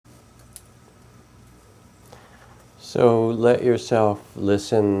So let yourself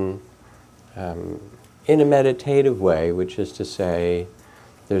listen in a meditative way, which is to say,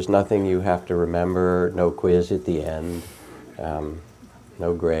 there's nothing you have to remember, no quiz at the end,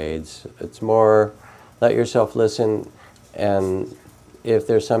 no grades. It's more, let yourself listen, and if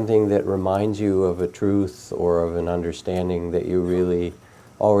there's something that reminds you of a truth or of an understanding that you really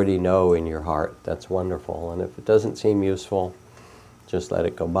already know in your heart, that's wonderful. And if it doesn't seem useful, just let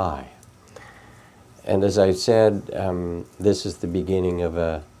it go by. And as I said, this is the beginning of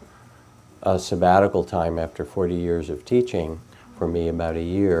a sabbatical time after 40 years of teaching, for me about a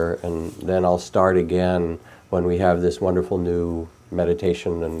year, and then I'll start again when we have this wonderful new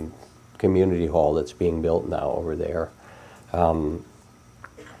meditation and community hall that's being built now over there. I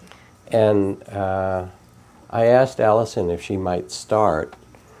asked Allison if she might start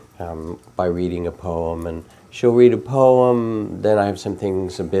by reading a poem, and she'll read a poem, then I have some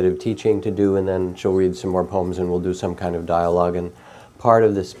things, a bit of teaching to do, and then she'll read some more poems and we'll do some kind of dialogue. And part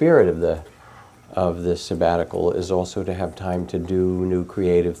of the spirit of this sabbatical is also to have time to do new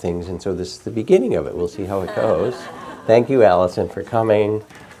creative things, and so this is the beginning of it. We'll see how it goes. Thank you, Allison, for coming,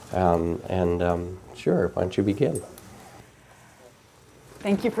 sure, why don't you begin?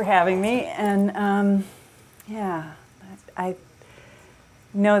 Thank you for having me, and I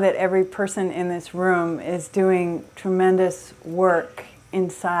know that every person in this room is doing tremendous work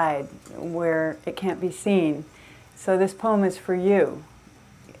inside where it can't be seen. So this poem is for you.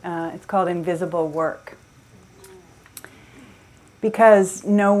 It's called Invisible Work. Because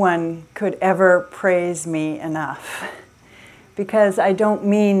no one could ever praise me enough. Because I don't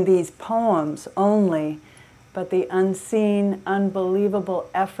mean these poems only, but the unseen, unbelievable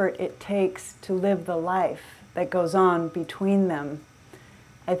effort it takes to live the life that goes on between them.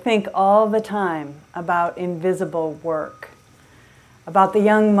 I think all the time about invisible work. About the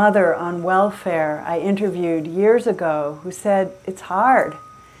young mother on welfare I interviewed years ago who said, it's hard.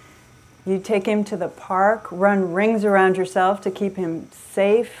 You take him to the park, run rings around yourself to keep him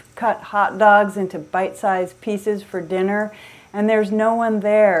safe, cut hot dogs into bite-sized pieces for dinner, and there's no one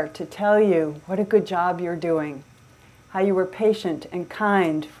there to tell you what a good job you're doing, how you were patient and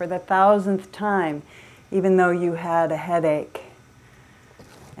kind for the 1,000th time, even though you had a headache.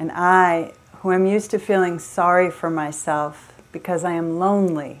 And I, who am used to feeling sorry for myself because I am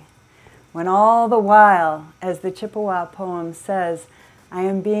lonely, when all the while, as the Chippewa poem says, I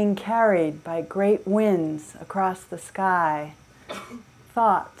am being carried by great winds across the sky.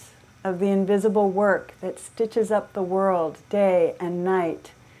 Thoughts of the invisible work that stitches up the world day and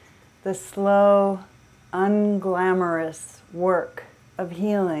night. The slow, unglamorous work of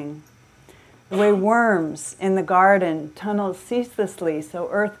healing. The way worms in the garden tunnel ceaselessly so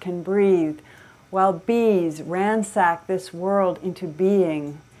earth can breathe, while bees ransack this world into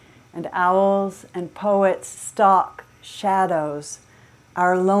being, and owls and poets stalk shadows,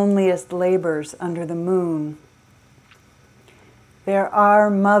 our loneliest labors under the moon. There are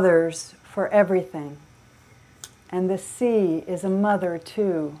mothers for everything, and the sea is a mother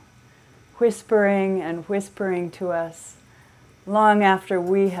too, whispering and whispering to us long after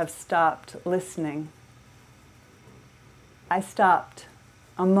we have stopped listening. I stopped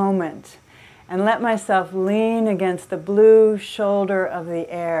a moment and let myself lean against the blue shoulder of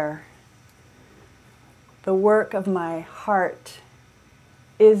the air. The work of my heart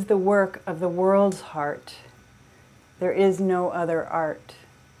is the work of the world's heart. There is no other art.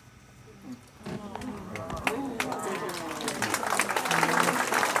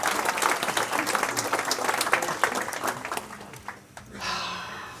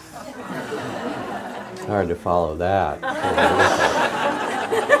 It's hard to follow that.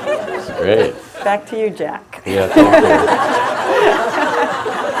 It's great. Back to you, Jack. Yeah, thank you.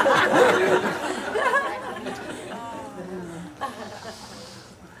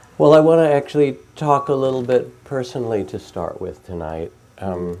 Well, I want to actually talk a little bit personally to start with tonight.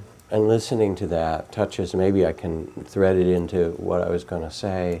 And listening to that touches, maybe I can thread it into what I was going to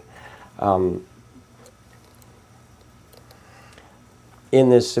say. In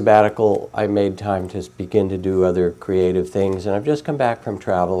this sabbatical, I made time to begin to do other creative things, and I've just come back from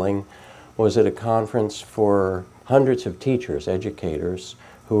traveling. Was at a conference for hundreds of teachers, educators,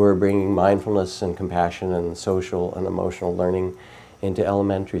 who are bringing mindfulness and compassion and social and emotional learning into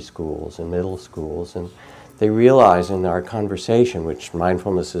elementary schools and middle schools, and they realize in our conversation, which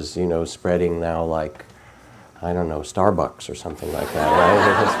mindfulness is, spreading now like, I don't know, Starbucks or something like that,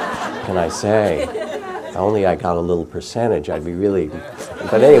 right? What can I say? Only I got a little percentage, I'd be really,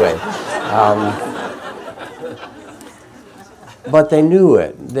 but anyway. But they knew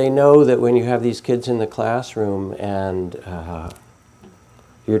it. They know that when you have these kids in the classroom and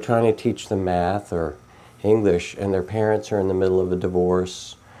you're trying to teach them math or English, and their parents are in the middle of a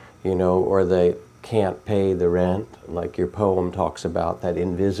divorce, or they can't pay the rent, like your poem talks about, that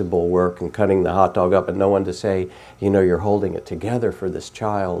invisible work and cutting the hot dog up and no one to say, you're holding it together for this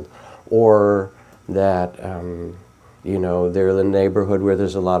child, or that, they're in a neighborhood where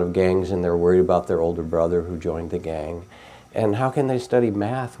there's a lot of gangs and they're worried about their older brother who joined the gang. And how can they study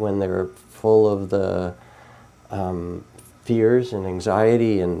math when they're full of the fears and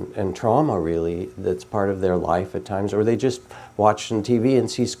anxiety and trauma, really, that's part of their life at times? Or they just watch on TV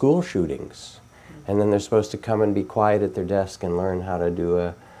and see school shootings. And then they're supposed to come and be quiet at their desk and learn how to do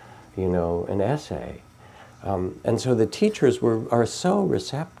an essay. And so the teachers are so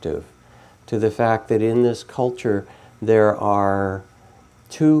receptive to the fact that in this culture there are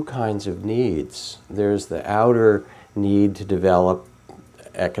two kinds of needs. There's the outer need to develop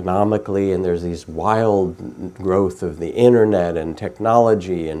economically, and there's these wild growth of the internet and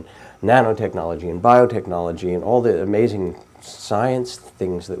technology and nanotechnology and biotechnology and all the amazing science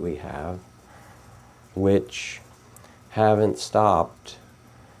things that we have, which haven't stopped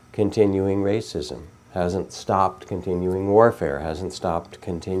continuing racism, hasn't stopped continuing warfare, hasn't stopped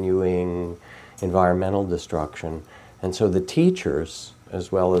continuing environmental destruction. And so the teachers,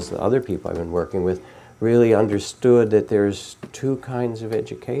 as well as the other people I've been working with, really understood that there's two kinds of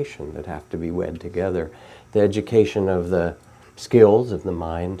education that have to be wed together. The education of the skills of the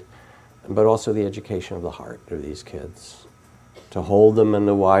mind, but also the education of the heart of these kids. To hold them in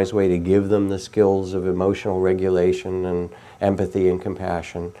a wise way, to give them the skills of emotional regulation and empathy and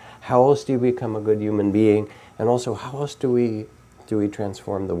compassion. How else do you become a good human being? And also, how else do we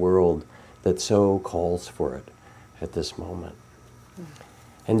transform the world that so calls for it at this moment?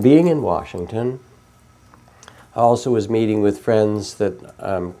 And being in Washington, I also was meeting with friends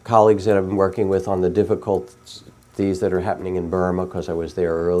colleagues that I've been working with on the difficulties that are happening in Burma, because I was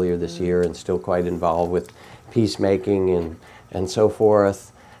there earlier this year and still quite involved with peacemaking and so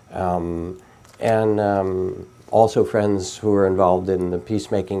forth. Also friends who are involved in the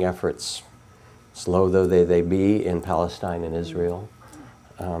peacemaking efforts, slow though they be, in Palestine and Israel,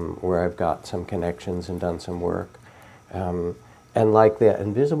 where I've got some connections and done some work. And like the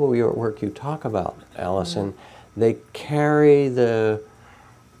invisible work you talk about, Allison, they carry the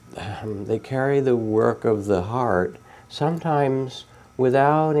work of the heart, sometimes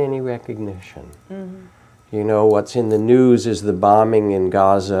without any recognition. What's in the news is the bombing in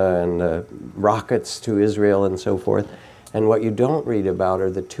Gaza and the rockets to Israel and so forth. And what you don't read about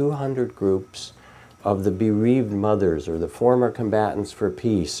are the 200 groups of the bereaved mothers, or the former combatants for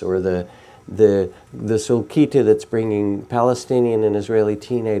peace, or the Sulkita that's bringing Palestinian and Israeli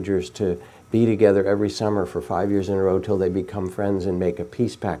teenagers to be together every summer for 5 years in a row till they become friends and make a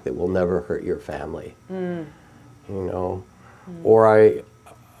peace pact that will never hurt your family. Or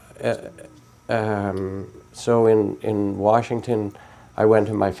so in Washington, I went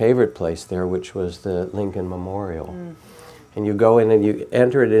to my favorite place there, which was the Lincoln Memorial. And you go in and you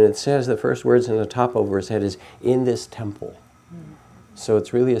enter it, and it says, the first words in the top over his head is, "In this temple." So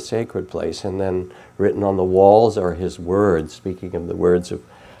it's really a sacred place. And then written on the walls are his words, speaking of the words of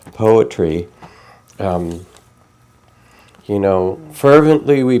poetry.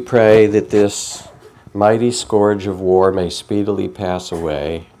 Fervently we pray that this mighty scourge of war may speedily pass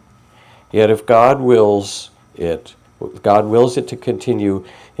away. Yet if God wills it to continue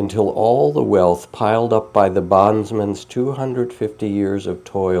until all the wealth piled up by the bondsman's 250 years of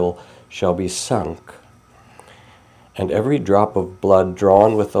toil shall be sunk, and every drop of blood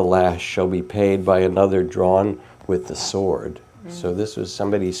drawn with the lash shall be paid by another drawn with the sword. So this was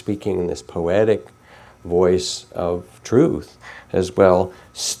somebody speaking in this poetic voice of truth as well.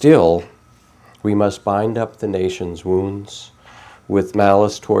 Still, we must bind up the nation's wounds with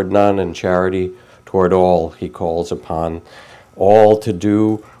malice toward none and charity toward all. He calls upon all to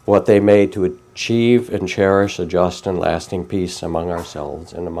do what they may to achieve and cherish a just and lasting peace among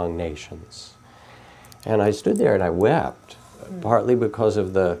ourselves and among nations. And I stood there and I wept, partly because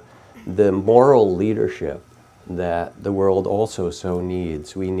of the moral leadership that the world also so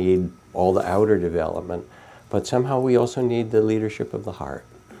needs. We need all the outer development, but somehow we also need the leadership of the heart.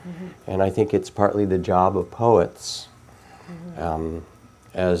 And I think it's partly the job of poets.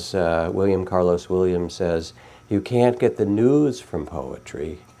 As William Carlos Williams says, you can't get the news from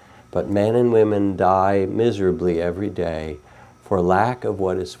poetry, but men and women die miserably every day for lack of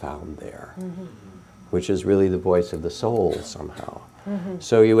what is found there, which is really the voice of the soul somehow.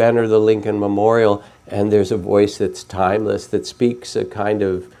 So you enter the Lincoln Memorial, and there's a voice that's timeless, that speaks a kind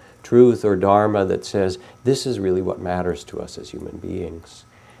of truth or Dharma that says, this is really what matters to us as human beings.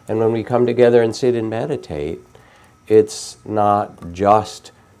 And when we come together and sit and meditate, it's not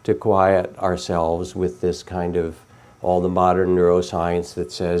just to quiet ourselves with this kind of all the modern neuroscience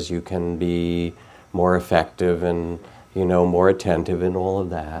that says you can be more effective and, you know, more attentive and all of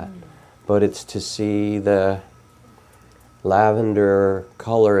that. But it's to see the lavender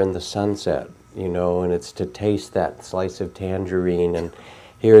color in the sunset, you know, and it's to taste that slice of tangerine. And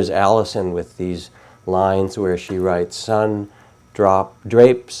here's Allison with these lines where she writes, sun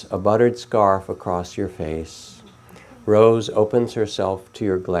drapes a buttered scarf across your face. Rose opens herself to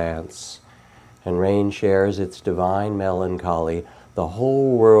your glance, and rain shares its divine melancholy. The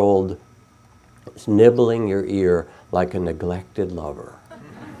whole world is nibbling your ear like a neglected lover.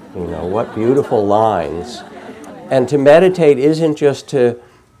 You know, what beautiful lines. And to meditate isn't just to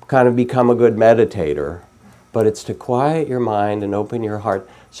kind of become a good meditator, but it's to quiet your mind and open your heart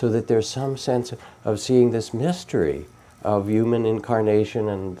so that there's some sense of seeing this mystery of human incarnation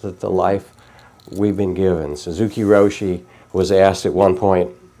and the life we've been given. Suzuki Roshi was asked at one point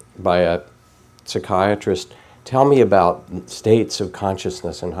by a psychiatrist, tell me about states of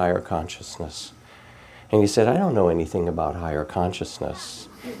consciousness and higher consciousness. And he said, I don't know anything about higher consciousness.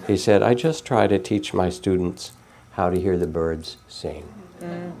 He said, I just try to teach my students how to hear the birds sing.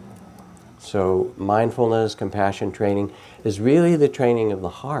 So mindfulness, compassion training is really the training of the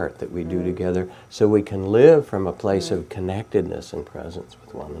heart that we do together so we can live from a place of connectedness and presence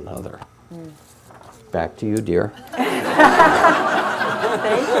with one another. Back to you, dear. Thank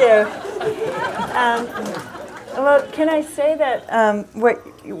you. Well, can I say that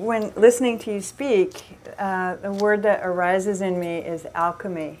when listening to you speak, the word that arises in me is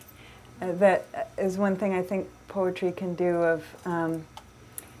alchemy. That is one thing I think poetry can do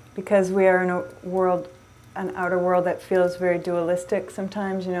because we are in a world, an outer world that feels very dualistic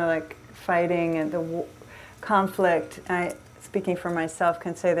sometimes, you know, like fighting and the conflict. I, speaking for myself,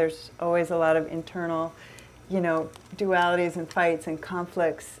 can say there's always a lot of internal, you know, dualities and fights and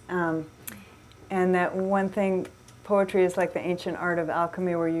conflicts. And that one thing, poetry is like the ancient art of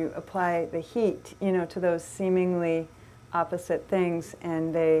alchemy where you apply the heat, you know, to those seemingly opposite things,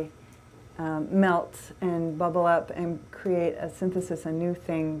 and they melt and bubble up and create a synthesis, a new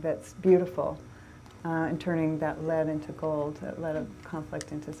thing that's beautiful, and turning that lead into gold, that lead of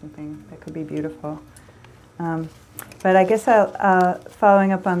conflict into something that could be beautiful. But I guess I'll,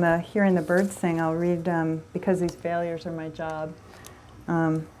 following up on the hearing the birds sing, I'll read Because These Failures Are My Job,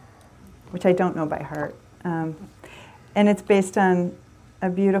 which I don't know by heart. And it's based on a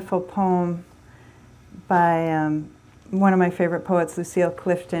beautiful poem by one of my favorite poets, Lucille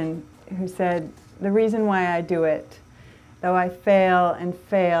Clifton, who said, the reason why I do it, though I fail and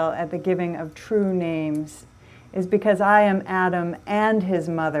fail at the giving of true names, is because I am Adam and his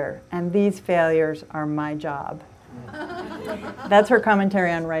mother, and these failures are my job. That's her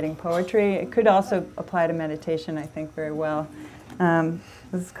commentary on writing poetry. It could also apply to meditation, I think, very well.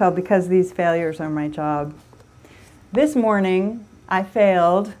 This is called Because These Failures Are My Job. This morning, I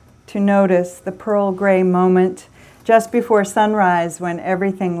failed to notice the pearl gray moment just before sunrise when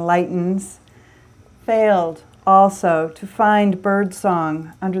everything lightens. Failed also to find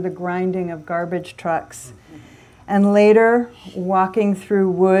birdsong under the grinding of garbage trucks. And later, walking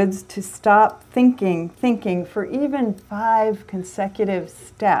through woods to stop thinking for even 5 consecutive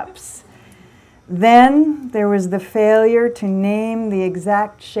steps. Then there was the failure to name the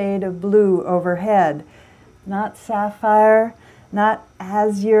exact shade of blue overhead. Not sapphire, not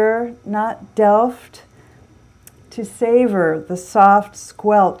azure, not delft. To savor the soft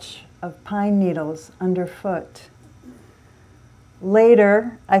squelch of pine needles underfoot.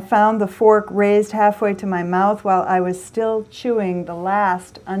 Later, I found the fork raised halfway to my mouth while I was still chewing the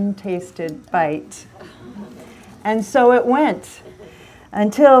last untasted bite. And so it went,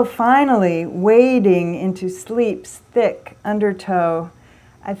 until finally, wading into sleep's thick undertow,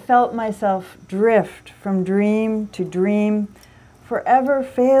 I felt myself drift from dream to dream, forever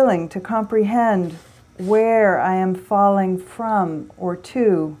failing to comprehend where I am falling from or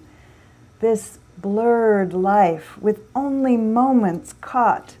to. This blurred life with only moments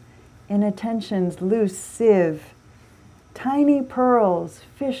caught in attention's loose sieve, tiny pearls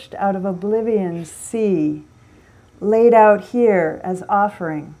fished out of oblivion's sea, laid out here as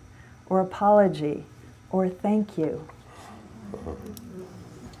offering or apology or thank you.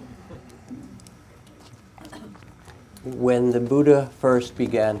 When the Buddha first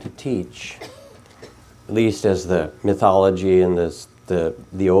began to teach, at least as the mythology and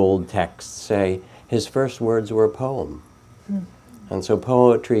the old texts say, his first words were a poem. And so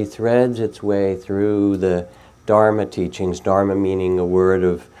poetry threads its way through the Dharma teachings, Dharma meaning a word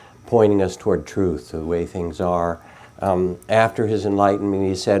of pointing us toward truth, the way things are. After his enlightenment,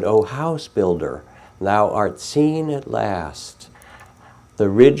 he said, O house builder, thou art seen at last. The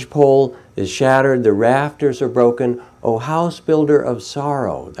ridgepole is shattered, the rafters are broken. O house builder of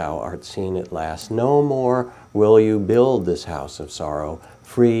sorrow, thou art seen at last. No more will you build this house of sorrow.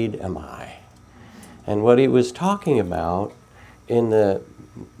 Freed am I. And what he was talking about in the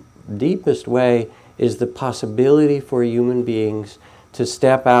deepest way is the possibility for human beings to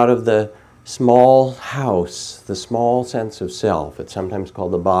step out of the small house, the small sense of self. It's sometimes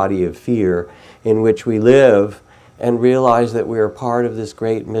called the body of fear, in which we live, and realize that we are part of this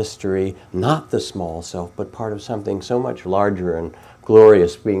great mystery, not the small self, but part of something so much larger and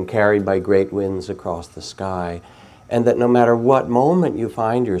glorious, being carried by great winds across the sky. And that no matter what moment you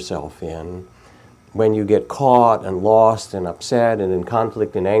find yourself in, when you get caught and lost and upset and in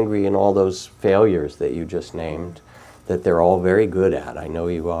conflict and angry and all those failures that you just named, that they're all very good at, I know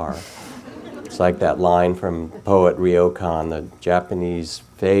you are. It's like that line from poet Ryokan, the Japanese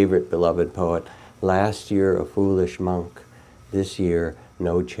favorite beloved poet, last year a foolish monk, this year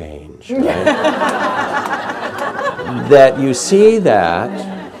no change. Right? That you see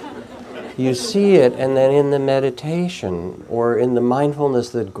it, and then in the meditation or in the mindfulness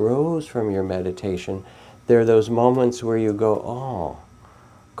that grows from your meditation, there are those moments where you go, oh,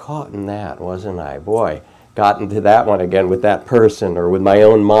 caught in that, wasn't I? Boy, got into that one again with that person, or with my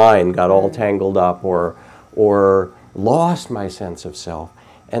own mind, got all tangled up, or lost my sense of self.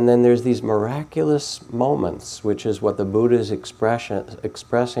 And then there's these miraculous moments, which is what the Buddha is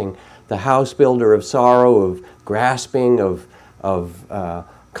expressing, the house builder of sorrow, of grasping, of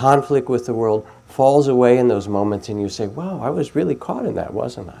conflict with the world, falls away in those moments, and you say, wow, I was really caught in that,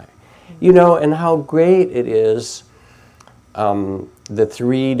 wasn't I? You know, and how great it is, the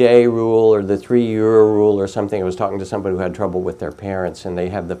 3-day rule or the 3-year rule or something. I was talking to somebody who had trouble with their parents, and they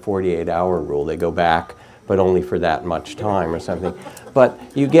have the 48-hour rule. They go back, but only for that much time or something. But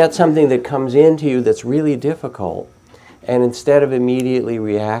you get something that comes into you that's really difficult, and instead of immediately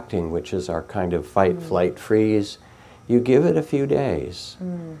reacting, which is our kind of fight, flight, freeze, you give it a few days,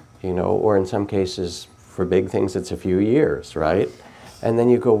 you know, or in some cases, for big things, it's a few years, right? And then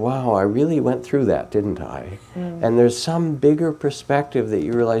you go, wow, I really went through that, didn't I? And there's some bigger perspective that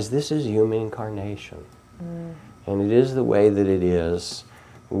you realize this is human incarnation. And it is the way that it is,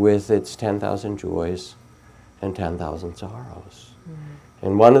 with its 10,000 joys and 10,000 sorrows.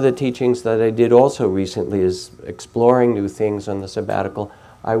 And one of the teachings that I did also recently is exploring new things on the sabbatical.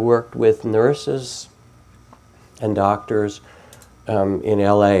 I worked with nurses and doctors in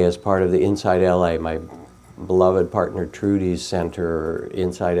LA as part of the Inside LA. My beloved partner Trudy's center,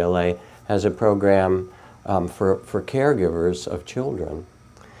 Inside LA, has a program for caregivers of children.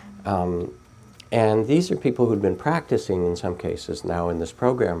 And these are people who'd been practicing in some cases now in this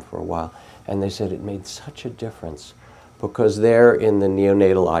program for a while, and they said it made such a difference because they're in the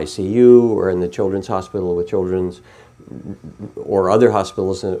neonatal ICU or in the children's hospital with children's, or other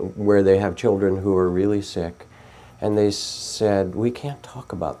hospitals where they have children who are really sick. And they said, we can't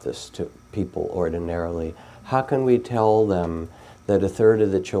talk about this to people ordinarily. How can we tell them that 1/3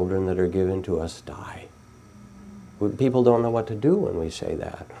 of the children that are given to us die? People don't know what to do when we say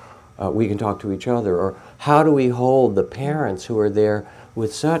that. We can talk to each other. Or how do we hold the parents who are there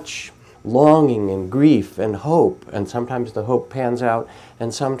with such longing and grief and hope, and sometimes the hope pans out,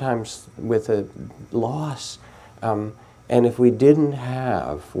 and sometimes with a loss. And if we didn't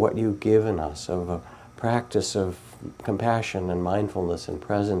have what you've given us of a practice of compassion and mindfulness and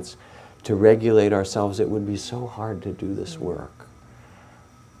presence to regulate ourselves, it would be so hard to do this work.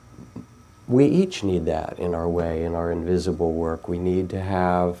 We each need that in our way, in our invisible work. We need to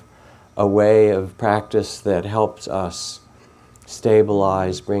have a way of practice that helps us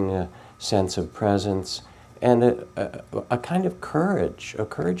stabilize, bring a sense of presence, and a kind of courage, a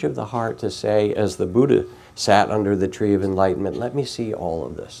courage of the heart to say, as the Buddha sat under the tree of enlightenment, let me see all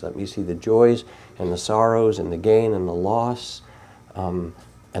of this. Let me see the joys and the sorrows and the gain and the loss and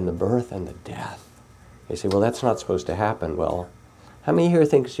the birth and the death. You say, well, that's not supposed to happen. Well, how many here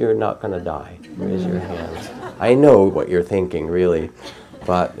thinks you're not going to die? Raise your hands. I know what you're thinking, really,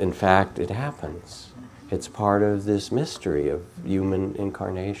 but in fact, it happens. It's part of this mystery of human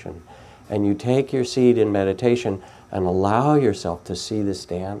incarnation. And you take your seat in meditation and allow yourself to see this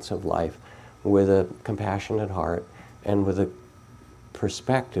dance of life with a compassionate heart and with a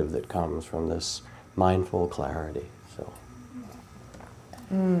perspective that comes from this mindful clarity. So.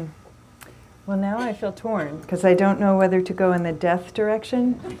 Well, now I feel torn because I don't know whether to go in the death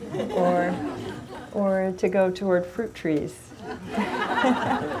direction or to go toward fruit trees.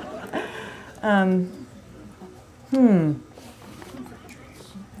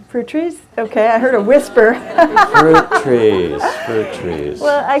 Fruit trees? Okay, I heard a whisper. Fruit trees, fruit trees.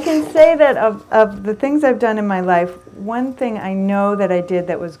 Well, I can say that of the things I've done in my life, one thing I know that I did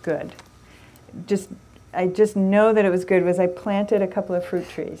that was good, I just know that it was good, was I planted a couple of fruit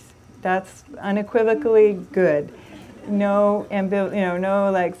trees. That's unequivocally good. No,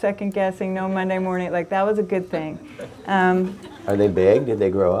 no like second guessing, no Monday morning, like that was a good thing. Are they big? Did they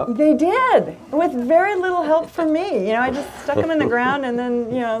grow up? They did, with very little help from me. I just stuck them in the ground and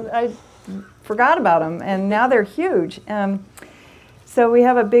then, I forgot about them, and now they're huge. So we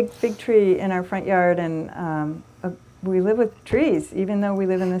have a big fig tree in our front yard, and we live with trees, even though we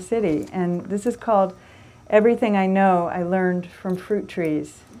live in the city. And this is called Everything I Know I Learned from Fruit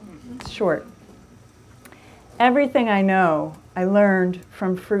Trees. It's short. Everything I know I learned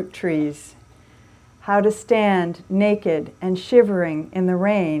from fruit trees. How to stand naked and shivering in the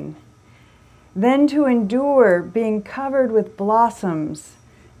rain. Then to endure being covered with blossoms,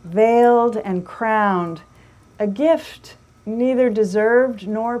 veiled and crowned, a gift neither deserved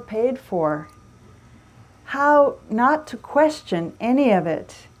nor paid for. How not to question any of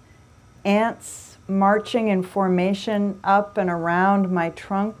it. Ants marching in formation up and around my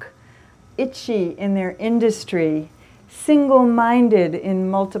trunk, itchy in their industry, single-minded in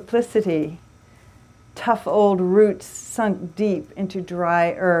multiplicity. Tough old roots sunk deep into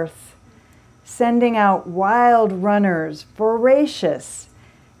dry earth, sending out wild runners, voracious,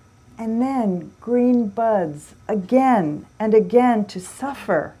 and then green buds again and again to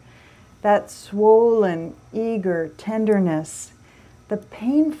suffer, that swollen, eager tenderness, the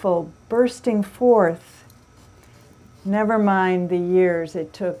painful bursting forth. Never mind the years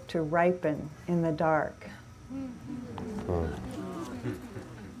it took to ripen in the dark.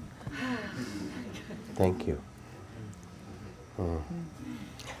 Thank you.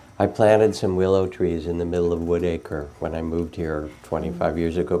 I planted some willow trees in the middle of Woodacre when I moved here 25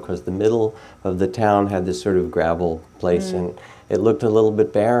 years ago, because the middle of the town had this sort of gravel place, and it looked a little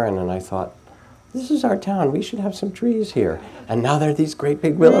bit barren, and I thought, this is our town, we should have some trees here. And now there are these great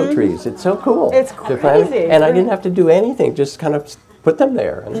big willow trees. It's so cool. It's crazy. And I didn't have to do anything, just kind of put them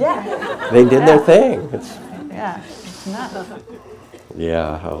there. And they did their thing. It's nuts.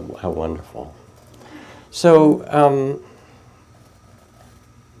 Yeah, how wonderful. So,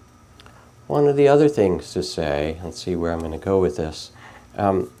 one of the other things to say, let's see where I'm going to go with this.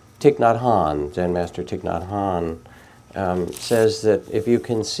 Thich Nhat Hanh, Zen Master Thich Nhat Hanh, says that if you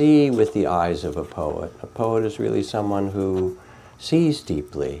can see with the eyes of a poet is really someone who sees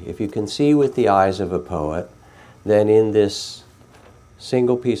deeply. If you can see with the eyes of a poet, then in this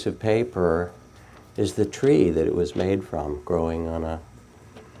single piece of paper is the tree that it was made from, growing on a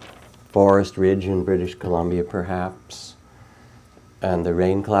forest ridge in British Columbia, perhaps, and the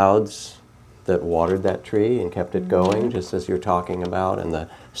rain clouds that watered that tree and kept it going, just as you're talking about, and the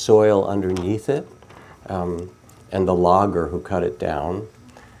soil underneath it, and the logger who cut it down,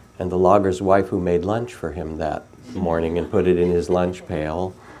 and the logger's wife who made lunch for him that morning and put it in his lunch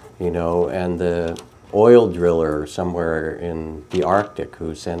pail, and the oil driller somewhere in the Arctic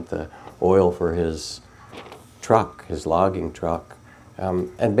who sent the oil for his truck, his logging truck.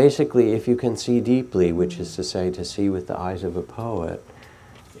 And basically, if you can see deeply, which is to say, to see with the eyes of a poet,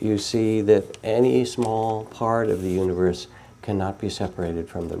 you see that any small part of the universe cannot be separated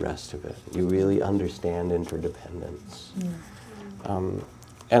from the rest of it. You really understand interdependence. And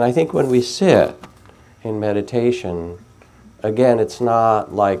I think when we sit in meditation, again, it's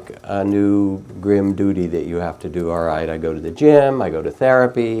not like a new grim duty that you have to do. All right, I go to the gym, I go to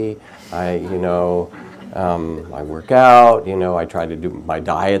therapy, I work out, I try to do my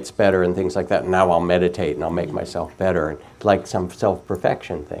diets better and things like that. And now I'll meditate and I'll make myself better, like some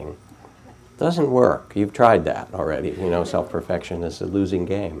self-perfection thing. Doesn't work. You've tried that already. Self-perfection is a losing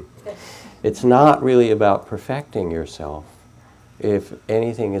game. It's not really about perfecting yourself. If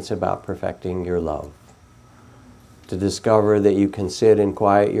anything, it's about perfecting your love. To discover that you can sit and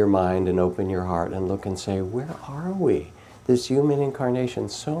quiet your mind and open your heart and look and say, where are we? This human incarnation,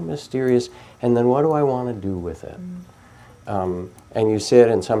 so mysterious, and then what do I want to do with it? And you sit,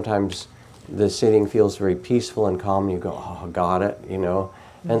 and sometimes the sitting feels very peaceful and calm, and you go, oh, got it,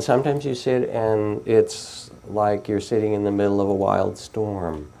 And sometimes you sit, and it's like you're sitting in the middle of a wild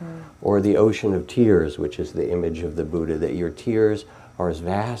storm, or the ocean of tears, which is the image of the Buddha, that your tears are as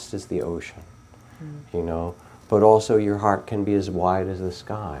vast as the ocean, but also your heart can be as wide as the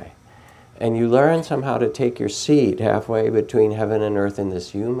sky. And you learn somehow to take your seat halfway between heaven and earth in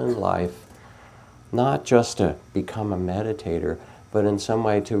this human life, not just to become a meditator, but in some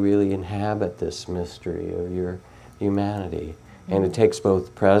way to really inhabit this mystery of your humanity. And it takes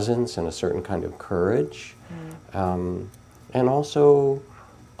both presence and a certain kind of courage, and also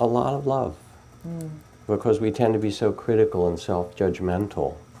a lot of love. Because we tend to be so critical and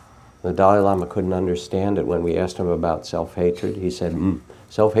self-judgmental. The Dalai Lama couldn't understand it when we asked him about self-hatred. He said,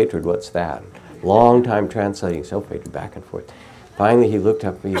 self-hatred, what's that? Long time translating self-hatred back and forth. Finally he looked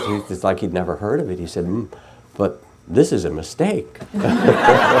up, it's like he'd never heard of it. He said, but this is a mistake. Right.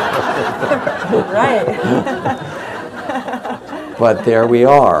 But there we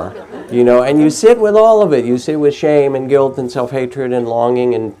are. You know, and you sit with all of it. You sit with shame and guilt and self-hatred and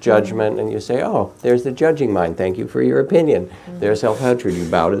longing and judgment, and you say, oh, there's the judging mind. Thank you for your opinion. There's self-hatred. You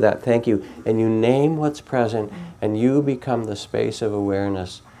bow to that. Thank you. And you name what's present, and you become the space of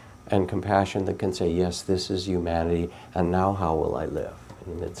awareness and compassion that can say, yes, this is humanity, and now how will I live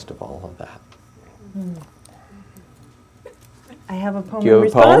in the midst of all of that? I have a poem Do you in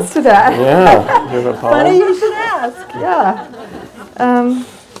have a poem? response to that. Yeah. You have a poem? Funny you should ask. Yeah.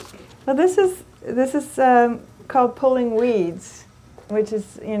 Well, this is called Pulling Weeds, which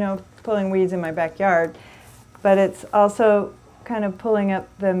is, pulling weeds in my backyard, but it's also kind of pulling up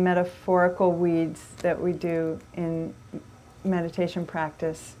the metaphorical weeds that we do in meditation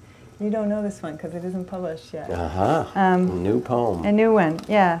practice. You don't know this one because it isn't published yet. New poem. A new one,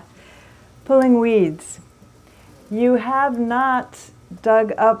 yeah. Pulling weeds. You have not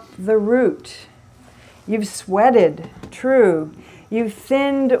dug up the root. You've sweated, true. You've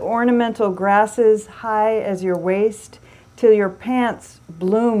thinned ornamental grasses high as your waist, till your pants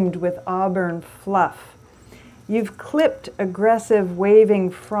bloomed with auburn fluff. You've clipped aggressive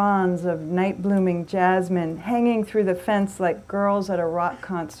waving fronds of night-blooming jasmine, hanging through the fence like girls at a rock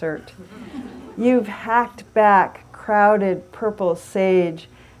concert. You've hacked back crowded purple sage,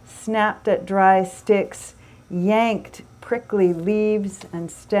 snapped at dry sticks, yanked prickly leaves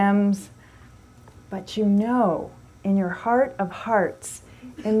and stems. But you know, in your heart of hearts,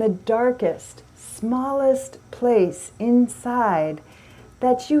 in the darkest, smallest place inside,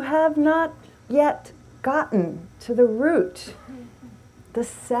 that you have not yet gotten to the root, the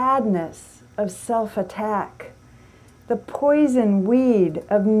sadness of self-attack, the poison weed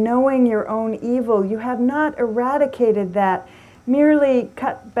of knowing your own evil. You have not eradicated that, merely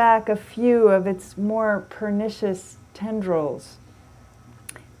cut back a few of its more pernicious tendrils.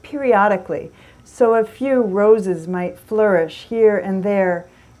 Periodically, so a few roses might flourish here and there,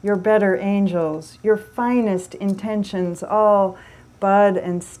 your better angels, your finest intentions, all bud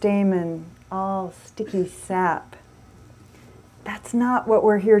and stamen, all sticky sap. That's not what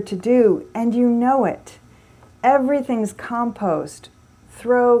we're here to do, and you know it. Everything's compost.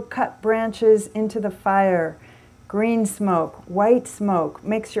 Throw cut branches into the fire. Green smoke, white smoke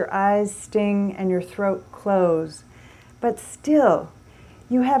makes your eyes sting and your throat close. But still,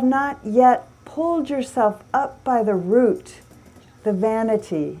 you have not yet pulled yourself up by the root, the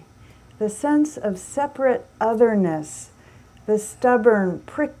vanity, the sense of separate otherness, the stubborn,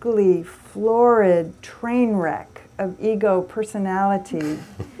 prickly, florid train wreck of ego personality.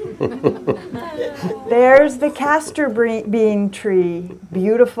 There's the castor bean tree,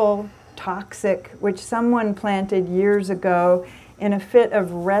 beautiful, toxic, which someone planted years ago in a fit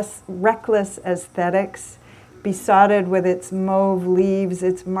of reckless aesthetics, besotted with its mauve leaves,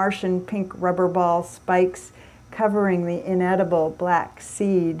 its Martian pink rubber ball spikes covering the inedible black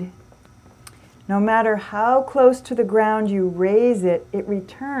seed. No matter how close to the ground you raise it, it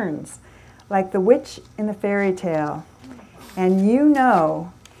returns, like the witch in the fairy tale. And you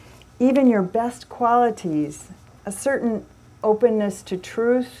know, even your best qualities, a certain openness to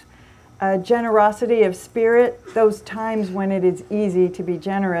truth, a generosity of spirit, those times when it is easy to be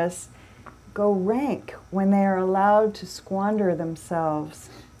generous, go rank when they are allowed to squander themselves.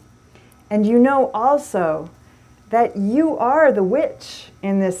 And you know also that you are the witch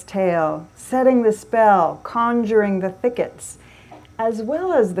in this tale, setting the spell, conjuring the thickets, as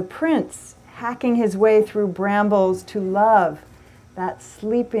well as the prince hacking his way through brambles to love that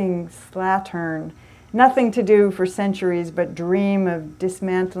sleeping slattern, nothing to do for centuries but dream of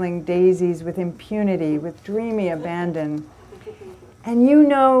dismantling daisies with impunity, with dreamy abandon. And you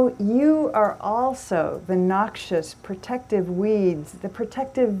know you are also the noxious protective weeds, the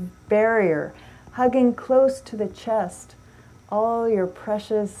protective barrier, hugging close to the chest all your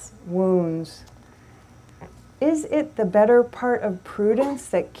precious wounds. Is it the better part of prudence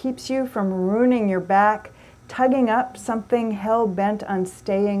that keeps you from ruining your back, tugging up something hell-bent on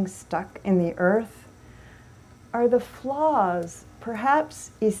staying stuck in the earth? Are the flaws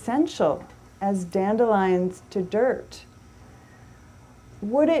perhaps essential as dandelions to dirt?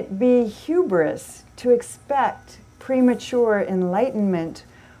 Would it be hubris to expect premature enlightenment,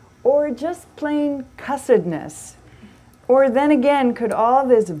 or just plain cussedness? Or then again, could all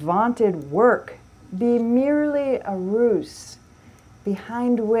this vaunted work be merely a ruse,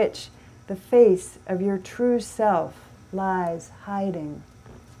 behind which the face of your true self lies hiding.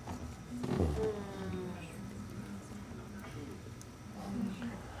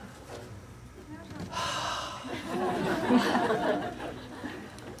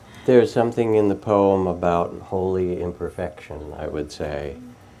 There's something in the poem about holy imperfection, I would say,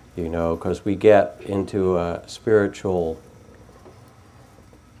 because we get into a spiritual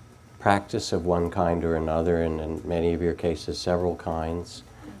practice of one kind or another, and in many of your cases, several kinds.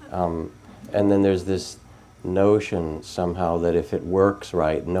 And then there's this notion somehow that if it works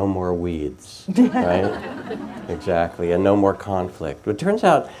right, no more weeds, right? Exactly, and no more conflict. It turns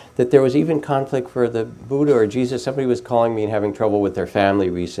out that there was even conflict for the Buddha or Jesus. Somebody was calling me and having trouble with their family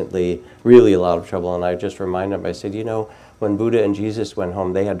recently, really a lot of trouble, and I just reminded them, I said, when Buddha and Jesus went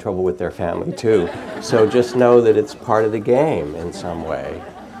home, they had trouble with their family too. So just know that it's part of the game in some way.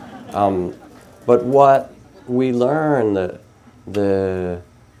 But what we learn, the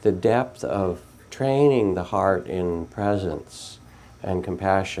depth of training the heart in presence and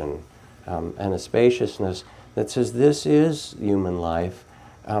compassion and a spaciousness that says this is human life.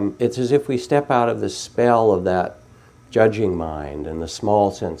 It's as if we step out of the spell of that judging mind and the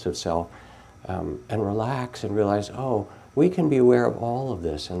small sense of self and relax and realize, we can be aware of all of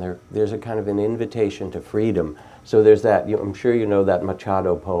this, and there's a kind of an invitation to freedom. So there's that, I'm sure you know that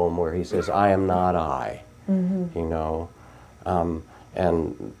Machado poem where he says, I am not I,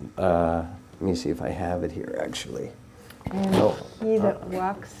 let me see if I have it here, actually. And he that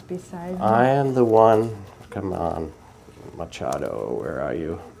walks beside me. I am the one, come on, Machado, where are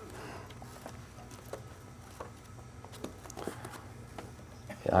you?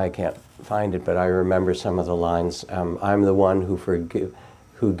 I can't find it, but I remember some of the lines. I'm the one who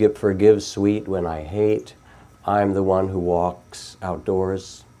forgives sweet when I hate. I'm the one who walks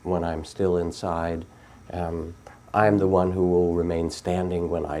outdoors when I'm still inside. I'm the one who will remain standing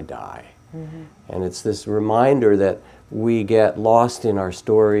when I die. And it's this reminder that we get lost in our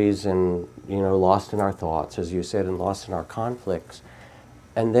stories and, lost in our thoughts, as you said, and lost in our conflicts.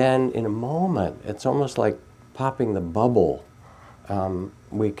 And then in a moment, it's almost like popping the bubble.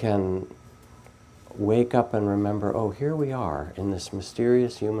 We can wake up and remember, here we are in this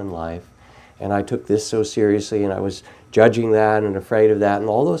mysterious human life, and I took this so seriously, and I was judging that and afraid of that, and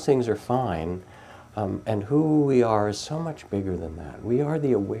all those things are fine. And who we are is so much bigger than that. We are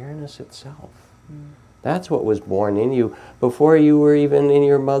the awareness itself. That's what was born in you before you were even in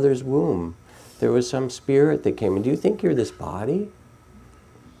your mother's womb. There was some spirit that came in. Do you think you're this body?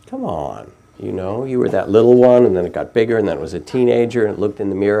 Come on. You were that little one, and then it got bigger, and then it was a teenager, and it looked in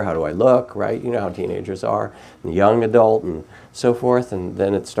the mirror, how do I look, right? You know how teenagers are, and young adult, and so forth, and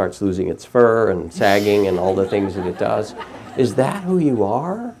then it starts losing its fur and sagging and all the things that it does. Is that who you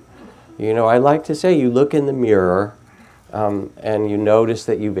are? I like to say you look in the mirror and you notice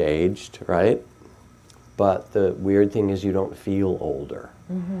that you've aged, right? But the weird thing is you don't feel older.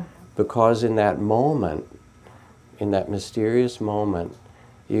 Because in that moment, in that mysterious moment,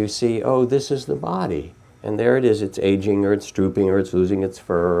 you see, this is the body. And there it is, it's aging, or it's drooping, or it's losing its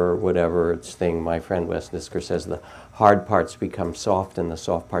fur, or whatever its thing. My friend Wes Nisker says the hard parts become soft and the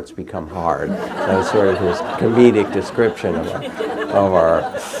soft parts become hard. That was sort of his comedic description of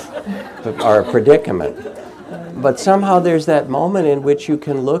our predicament. But somehow there's that moment in which you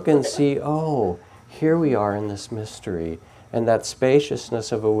can look and see, here we are in this mystery. And that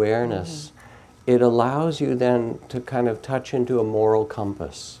spaciousness of awareness, it allows you then to kind of touch into a moral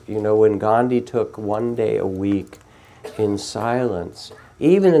compass. When Gandhi took one day a week in silence,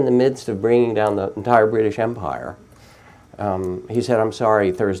 even in the midst of bringing down the entire British Empire, he said, I'm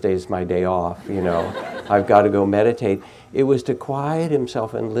sorry, Thursday's my day off, I've got to go meditate. It was to quiet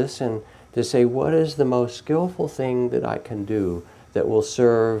himself and listen, to say, what is the most skillful thing that I can do that will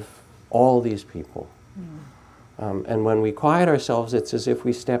serve all these people? And when we quiet ourselves, it's as if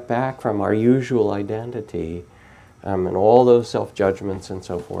we step back from our usual identity and all those self-judgments and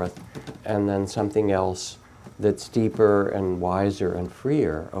so forth, and then something else that's deeper and wiser and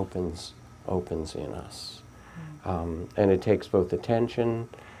freer opens in us. And it takes both attention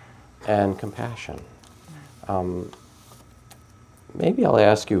and compassion. Maybe I'll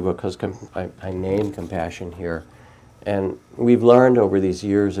ask you, because I name compassion here, and we've learned over these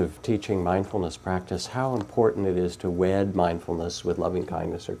years of teaching mindfulness practice how important it is to wed mindfulness with loving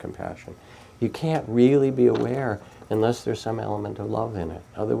kindness or compassion. You can't really be aware unless there's some element of love in it.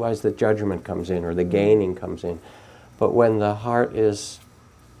 Otherwise the judgment comes in or the gaining comes in. But when the heart is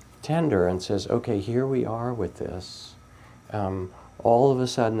tender and says, okay, here we are with this, all of a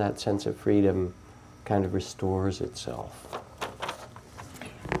sudden that sense of freedom kind of restores itself.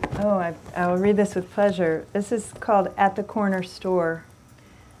 I'll read this with pleasure. This is called At the Corner Store.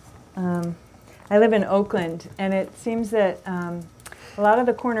 I live in Oakland, and it seems that a lot of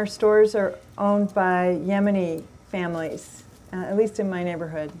the corner stores are owned by Yemeni families, at least in my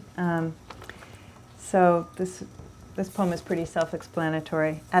neighborhood. So this poem is pretty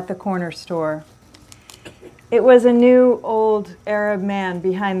self-explanatory. At the Corner Store. It was a new, old Arab man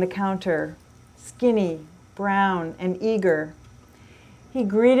behind the counter, skinny, brown, and eager. He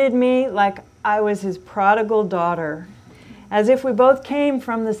greeted me like I was his prodigal daughter, as if we both came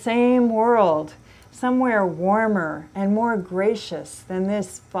from the same world, somewhere warmer and more gracious than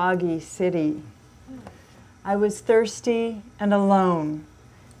this foggy city. I was thirsty and alone,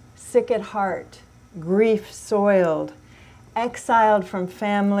 sick at heart, grief-soiled, exiled from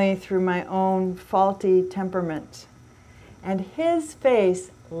family through my own faulty temperament. And his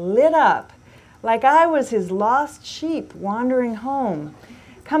face lit up like I was his lost sheep wandering home,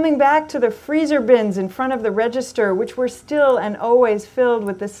 coming back to the freezer bins in front of the register, which were still and always filled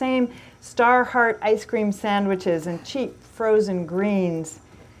with the same Star Heart ice cream sandwiches and cheap frozen greens.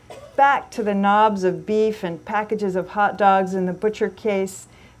 Back to the knobs of beef and packages of hot dogs in the butcher case,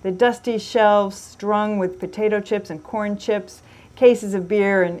 the dusty shelves strung with potato chips and corn chips, cases of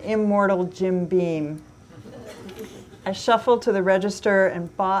beer, and immortal Jim Beam. I shuffled to the register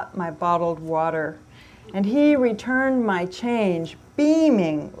and bought my bottled water, and he returned my change,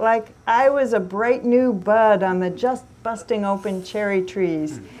 beaming like I was a bright new bud on the just busting open cherry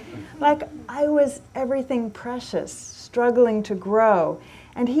trees, like I was everything precious, struggling to grow,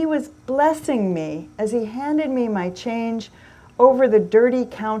 and he was blessing me as he handed me my change over the dirty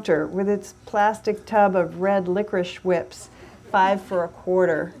counter with its plastic tub of red licorice whips, 5 for a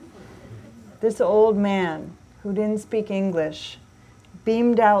quarter. This old man, who didn't speak English,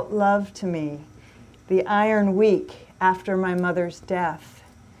 beamed out love to me, the iron week after my mother's death,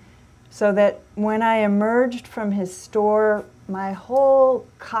 so that when I emerged from his store, my whole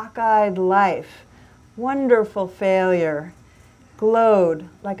cockeyed life, wonderful failure, glowed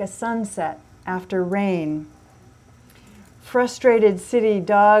like a sunset after rain. Frustrated city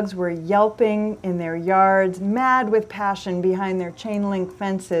dogs were yelping in their yards, mad with passion behind their chain-link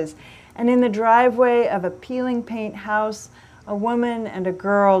fences, and in the driveway of a peeling paint house, a woman and a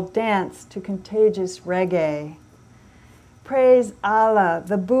girl danced to contagious reggae. Praise Allah,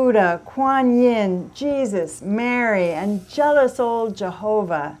 the Buddha, Kuan Yin, Jesus, Mary, and jealous old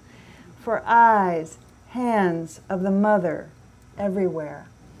Jehovah, for eyes, hands of the mother everywhere.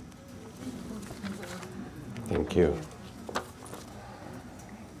 Thank you.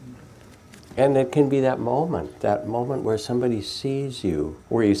 And it can be that moment where somebody sees you,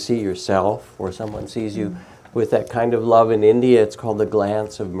 where you see yourself, or someone sees you with that kind of love. In India, it's called the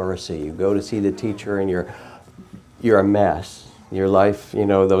glance of mercy. You go to see the teacher and you're a mess. Your life, you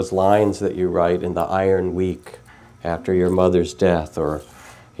know, those lines that you write in the iron week after your mother's death, or,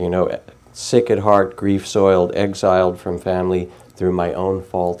 you know, sick at heart, grief-soiled, exiled from family through my own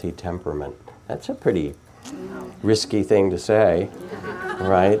faulty temperament. That's a pretty risky thing to say,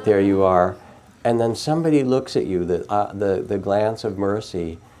 right? There you are. And then somebody looks at you, the glance of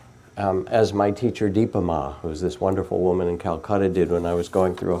mercy, as my teacher Deepa Ma, who's this wonderful woman in Calcutta, did when I was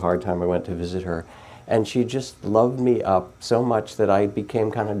going through a hard time. I went to visit her. And she just loved me up so much that I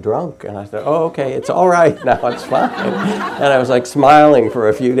became kind of drunk. And I said, oh, okay, it's all right now, it's fine. And I was like smiling for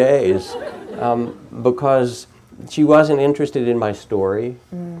a few days because she wasn't interested in my story.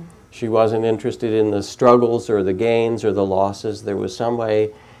 She wasn't interested in the struggles or the gains or the losses. There was some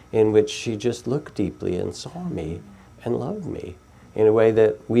way in which she just looked deeply and saw me and loved me in a way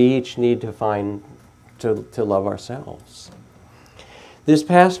that we each need to find to love ourselves. This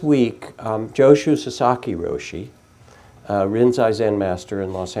past week, Joshu Sasaki Roshi, Rinzai Zen master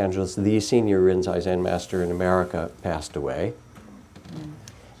in Los Angeles, the senior Rinzai Zen master in America, passed away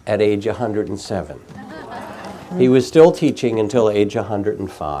at age 107. He was still teaching until age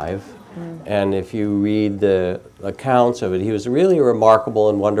 105, and if you read the accounts of it, he was really a remarkable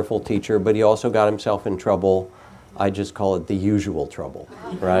and wonderful teacher, but he also got himself in trouble. I just call it the usual trouble,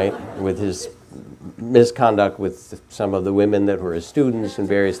 right? With his misconduct with some of the women that were his students and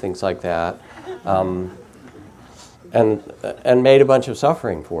various things like that, and made a bunch of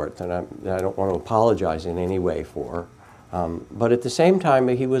suffering for it that I don't want to apologize in any way for. But at the same time,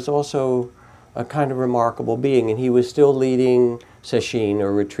 he was also a kind of remarkable being, and he was still leading sesshin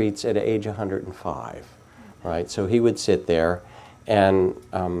or retreats at age 105, right? So he would sit there, and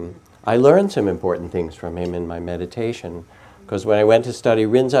I learned some important things from him in my meditation, because when I went to study,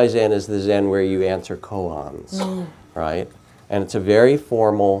 Rinzai Zen is the Zen where you answer koans, right? And it's a very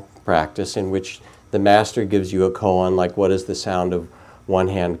formal practice in which the master gives you a koan, like what is the sound of one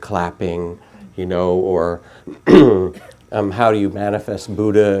hand clapping, or how do you manifest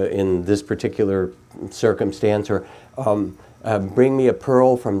Buddha in this particular circumstance, or bring me a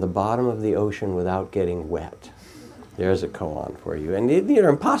pearl from the bottom of the ocean without getting wet. There's a koan for you. And these are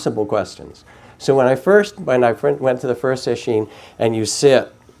impossible questions. So when I went to the first session, and you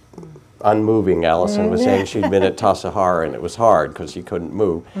sit unmoving, Allison was saying she'd been at Tassajara and it was hard because she couldn't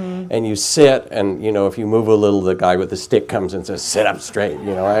move. And you sit, and if you move a little, the guy with the stick comes and says, sit up straight,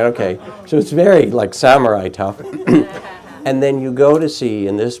 okay. So it's very like samurai tough. And then you go to see,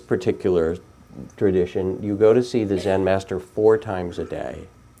 in this particular tradition, you go to see the Zen master 4 times a day.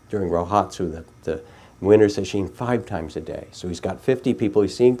 During Rohatsu, the winter session, 5 times a day. So he's got 50 people,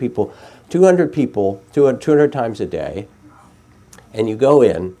 he's seeing people, 200 people, 200 times a day. And you go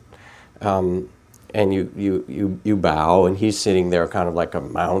in, and you bow, and he's sitting there kind of like a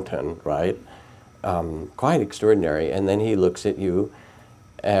mountain, right? Quite extraordinary. And then he looks at you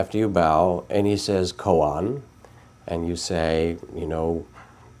after you bow, and he says, koan. And you say,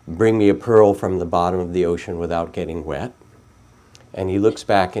 bring me a pearl from the bottom of the ocean without getting wet. And he looks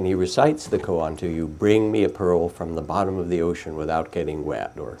back and he recites the koan to you, bring me a pearl from the bottom of the ocean without getting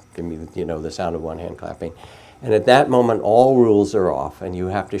wet, or give me, the sound of one hand clapping. And at that moment, all rules are off, and you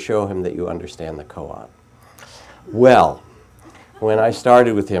have to show him that you understand the koan. Well, when I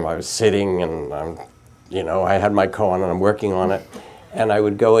started with him, I was sitting, and I had my koan, and I'm working on it. And I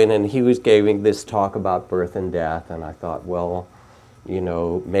would go in, and he was giving this talk about birth and death, and I thought, well,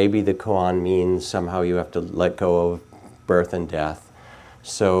 maybe the koan means somehow you have to let go of birth and death.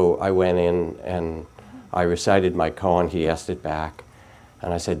 So I went in, and I recited my koan. He asked it back,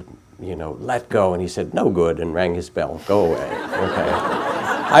 and I said, let go. And he said, no good, and rang his bell. Go away. Okay.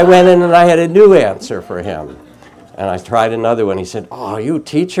 I went in, and I had a new answer for him. And I tried another one. He said, oh, you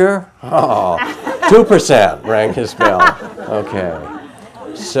teacher? Oh, 2%, rang his bell. Okay.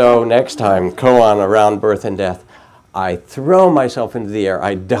 So next time, koan around birth and death, I throw myself into the air.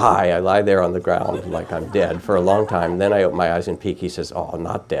 I die. I lie there on the ground like I'm dead for a long time. Then I open my eyes and peek. He says, oh,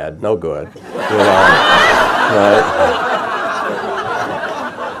 not dead. No good. Right?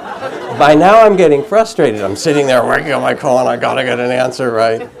 By now I'm getting frustrated. I'm sitting there working on my koan. I got to get an answer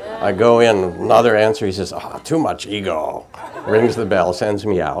right. I go in, another answer. He says, oh, too much ego. Rings the bell, sends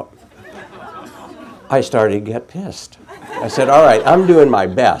me out. I started to get pissed. I said, all right, I'm doing my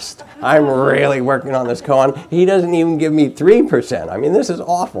best. I'm really working on this koan. He doesn't even give me 3%. I mean, this is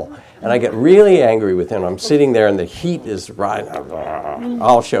awful. And I get really angry with him. I'm sitting there, and the heat is right.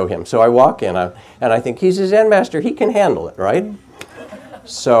 I'll show him. So I walk in, and I think he's a Zen master. He can handle it, right?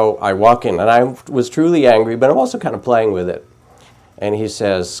 So I walk in, and I was truly angry, but I'm also kind of playing with it. And he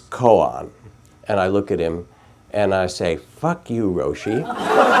says, koan. And I look at him, and I say, fuck you, Roshi.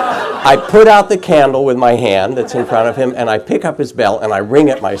 I put out the candle with my hand that's in front of him, and I pick up his bell, and I ring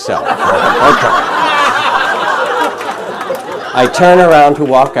it myself. Okay. I turn around to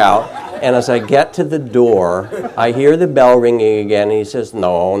walk out, and as I get to the door, I hear the bell ringing again, and he says,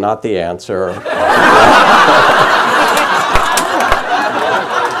 no, not the answer.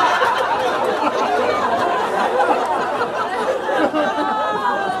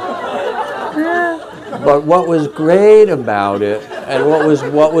 But what was great about it, and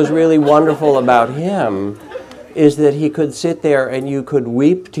what was really wonderful about him, is that he could sit there and you could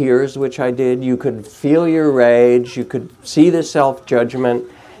weep tears, which I did. You could feel your rage. You could see the self-judgment.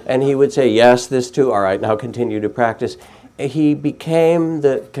 And he would say, yes, this too. All right, now continue to practice. He became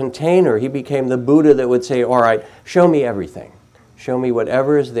the container. He became the Buddha that would say, all right, show me everything. Show me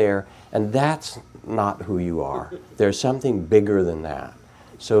whatever is there. And that's not who you are. There's something bigger than that.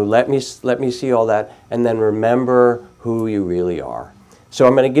 So let me see all that, and then remember who you really are. So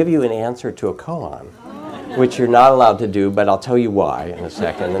I'm going to give you an answer to a koan, which you're not allowed to do, but I'll tell you why in a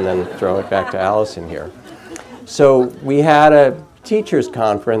second, and then throw it back to Allison here. So we had a teachers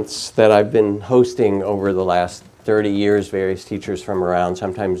conference that I've been hosting over the last 30 years, various teachers from around,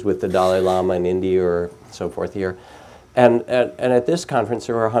 sometimes with the Dalai Lama in India or so forth here. And at this conference,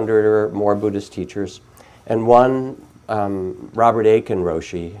 there were 100 or more Buddhist teachers, and one Robert Aiken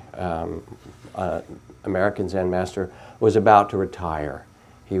Roshi, American Zen master, was about to retire.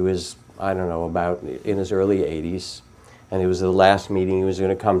 He was, I don't know, about in his early 80s, and it was the last meeting he was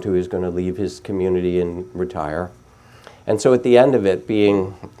going to come to. He was going to leave his community and retire. And so at the end of it,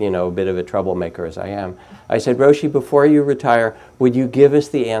 being, a bit of a troublemaker as I am, I said, Roshi, before you retire, would you give us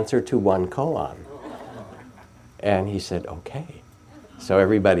the answer to one koan? And he said, okay. So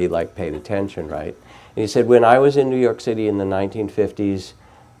everybody paid attention, right? And he said, when I was in New York City in the 1950s,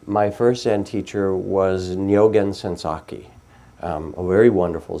 my first Zen teacher was Nyogen Sensaki, a very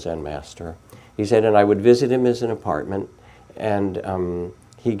wonderful Zen master. He said, and I would visit him as an apartment, And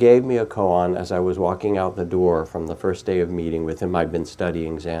he gave me a koan as I was walking out the door from the first day of meeting with him. I'd been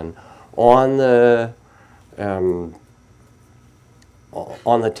studying Zen. On the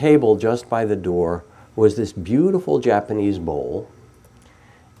table just by the door was this beautiful Japanese bowl.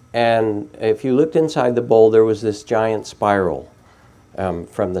 And if you looked inside the bowl, there was this giant spiral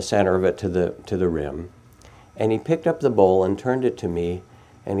from the center of it to the rim. And he picked up the bowl and turned it to me,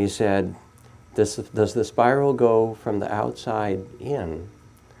 and he said, does the spiral go from the outside in,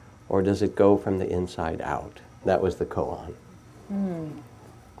 or does it go from the inside out? That was the koan.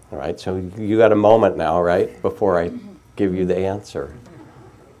 All right, so you got a moment now, right, before I give you the answer,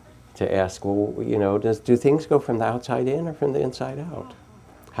 to ask, well, you know, do things go from the outside in or from the inside out?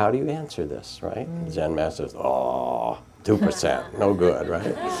 How do you answer this, right? Zen master says, oh, 2%, no good,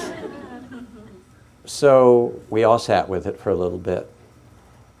 right? So we all sat with it for a little bit.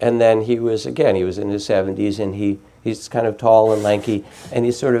 And then he was in his 70s, and he's kind of tall and lanky, and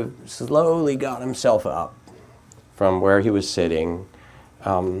he sort of slowly got himself up from where he was sitting,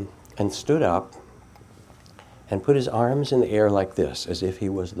 and stood up and put his arms in the air like this, as if he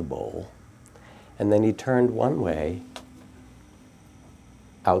was the bowl. And then he turned one way,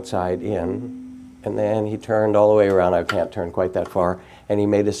 outside in, and then he turned all the way around. I can't turn quite that far. And he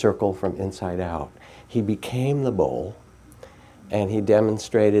made a circle from inside out. He became the bowl, and he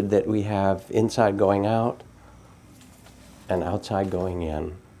demonstrated that we have inside going out and outside going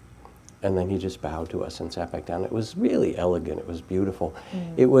in. And then he just bowed to us and sat back down. It was really elegant. It was beautiful.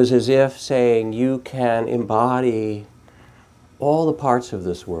 It was as if saying you can embody all the parts of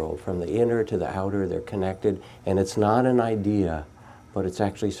this world, from the inner to the outer. They're connected, and it's not an idea, but it's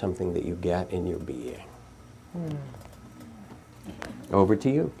actually something that you get in your being. Over to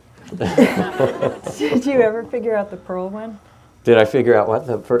you. Did you ever figure out the pearl one? Did I figure out what?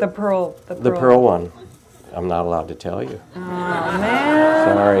 The pearl one. I'm not allowed to tell you. Oh,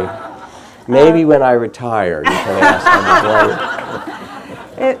 man. Sorry. Maybe when I retire, you can ask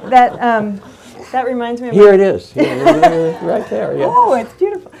me. That reminds me of... Here it is. Right there, yeah. Oh, it's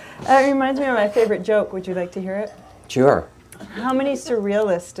beautiful. It reminds me of my favorite joke. Would you like to hear it? Sure. How many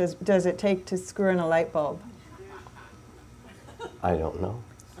surrealists does it take to screw in a light bulb? I don't know.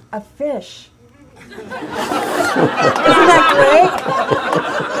 A fish. Isn't that great?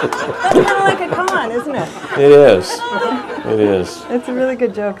 That's kind of like a con, isn't it? It is. It is. It's a really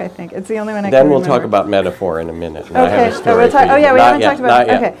good joke, I think. It's the only one I can Then we'll remember. talk about metaphor in a minute. Okay, I have a story we'll talk. for you. Oh yeah, we Not haven't yet, talked about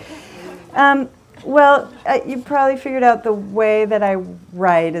not it. yet. Okay. Well, you probably figured out the way that I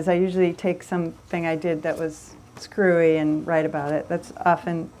write is I usually take something I did that was screwy and write about it. That's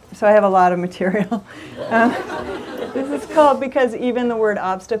often, so I have a lot of material. This is called Because Even the Word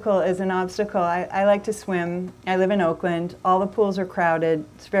Obstacle is an Obstacle. I like to swim. I live in Oakland. All the pools are crowded.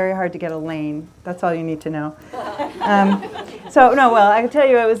 It's very hard to get a lane. That's all you need to know. I can tell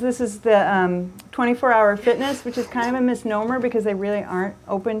you, this is the 24-hour fitness, which is kind of a misnomer because they really aren't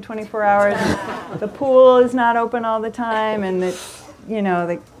open 24 hours. The pool is not open all the time, and they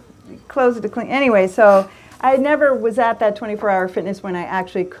close it to clean. Anyway, so I never was at that 24-hour fitness when I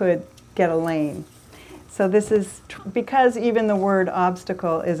actually could get a lane. So this is because even the word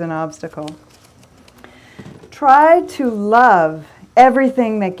obstacle is an obstacle. Try to love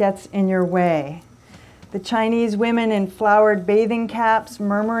everything that gets in your way. The Chinese women in flowered bathing caps,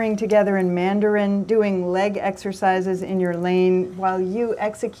 murmuring together in Mandarin, doing leg exercises in your lane while you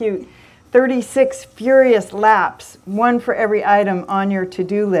execute 36 furious laps, one for every item on your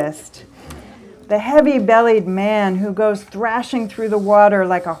to-do list. The heavy-bellied man who goes thrashing through the water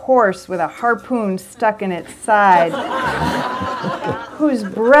like a horse with a harpoon stuck in its side, whose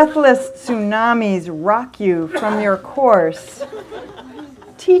breathless tsunamis rock you from your course.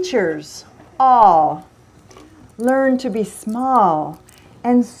 Teachers, all, learn to be small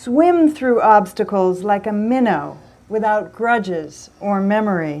and swim through obstacles like a minnow without grudges or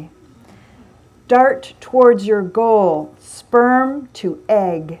memory. Dart towards your goal, sperm to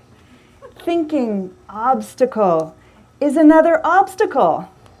egg. Thinking obstacle is another obstacle.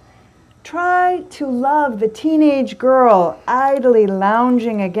 Try to love the teenage girl idly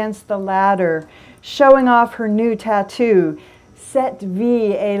lounging against the ladder, showing off her new tattoo, Cette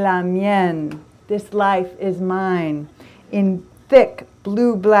vie est la mienne, this life is mine, in thick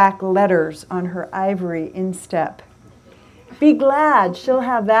blue-black letters on her ivory instep. Be glad she'll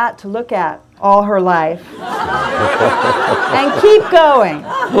have that to look at all her life. And keep going.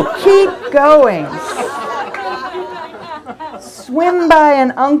 Keep going. Swim by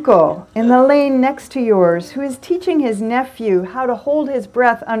an uncle in the lane next to yours who is teaching his nephew how to hold his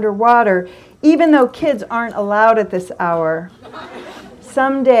breath underwater, even though kids aren't allowed at this hour.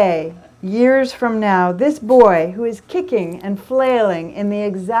 Someday, years from now, this boy who is kicking and flailing in the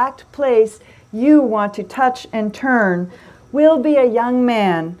exact place you want to touch and turn will be a young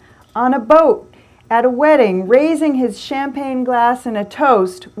man on a boat at a wedding, raising his champagne glass in a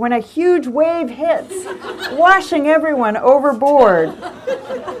toast when a huge wave hits, washing everyone overboard.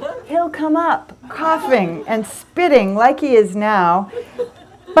 He'll come up, coughing and spitting like he is now,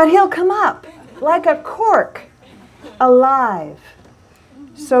 but he'll come up like a cork, alive.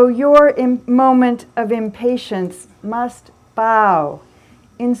 So your moment of impatience must bow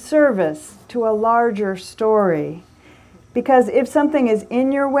in service to a larger story. Because if something is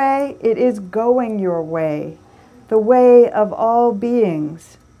in your way, it is going your way, the way of all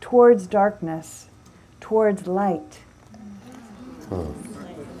beings, towards darkness, towards light.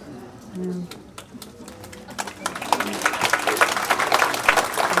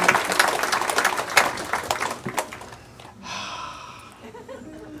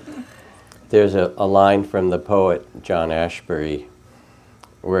 There's a line from the poet John Ashbery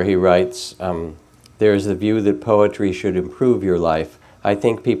where he writes, there is the view that poetry should improve your life. I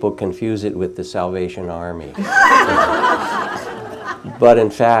think people confuse it with the Salvation Army. But in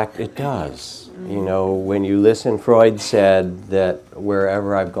fact, it does. You know, when you listen, Freud said that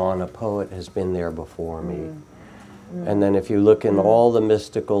wherever I've gone, a poet has been there before me. And then if you look in all the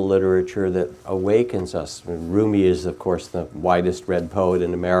mystical literature that awakens us, Rumi is, of course, the widest read poet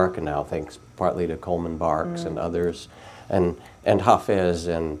in America now, thanks partly to Coleman Barks and others, and Hafez,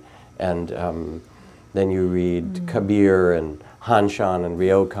 and then you read Kabir and Hanshan and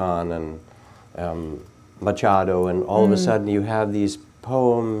Ryokan and Machado, and all of a sudden you have these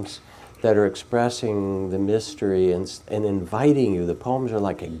poems that are expressing the mystery and inviting you. The poems are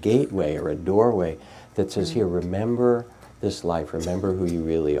like a gateway or a doorway that says, here, remember this life, remember who you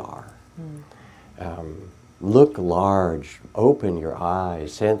really are. Look large, open your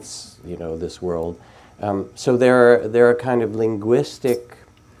eyes, sense, you know, this world. So there are kind of linguistic,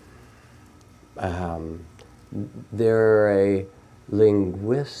 they're a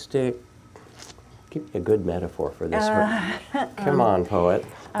linguistic, give me a good metaphor for this one. Come on, poet.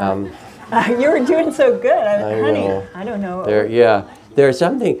 You were doing so good, honey. know. I don't know. There's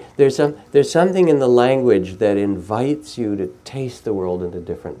something in the language that invites you to taste the world in a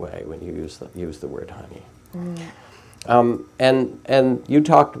different way when you use the word honey. And we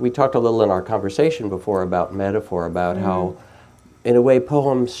talked a little in our conversation before about metaphor, about how, in a way,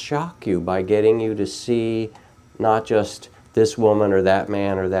 poems shock you by getting you to see not just this woman or that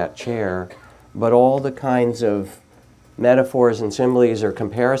man or that chair, but all the kinds of metaphors and similes or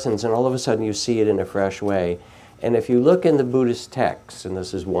comparisons, and all of a sudden you see it in a fresh way. And if you look in the Buddhist texts, and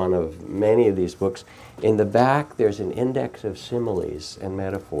this is one of many of these books, in the back there's an index of similes and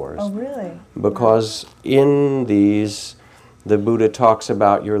metaphors. Oh, really? Because in these, the Buddha talks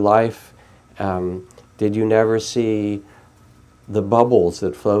about your life. Did you never see the bubbles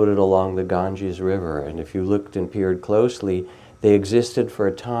that floated along the Ganges River? And if you looked and peered closely, they existed for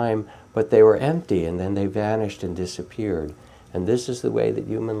a time, but they were empty, and then they vanished and disappeared. And this is the way that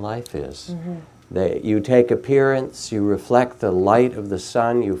human life is. You take appearance, you reflect the light of the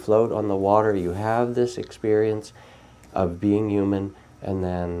sun, you float on the water, you have this experience of being human, and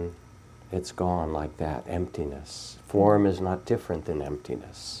then it's gone like that, emptiness. Form is not different than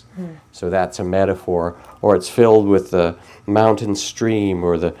emptiness. So that's a metaphor. Or it's filled with the mountain stream,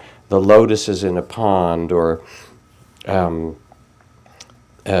 or the lotuses in a pond, or the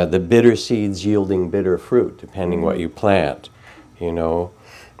bitter seeds yielding bitter fruit, depending what you plant, you know.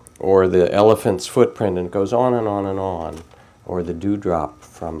 Or the elephant's footprint, and it goes on and on and on. Or the dewdrop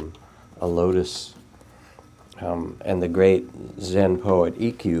from a lotus. And the great Zen poet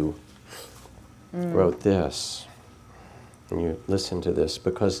Ikkyu wrote this. And you listen to this,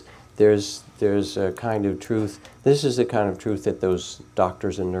 because there's a kind of truth. This is the kind of truth that those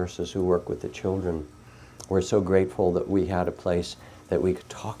doctors and nurses who work with the children, we're so grateful that we had a place that we could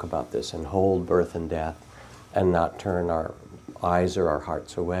talk about this and hold birth and death and not turn our eyes or our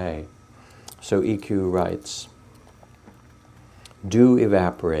hearts away. So Ikkyu writes, dew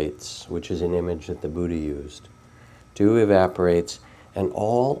evaporates, which is an image that the Buddha used. Dew evaporates, and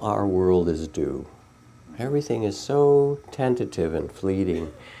all our world is dew. Everything is so tentative and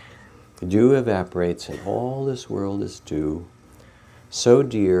fleeting. Dew evaporates, and all this world is dew. So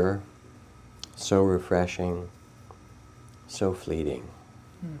dear, so refreshing, so fleeting.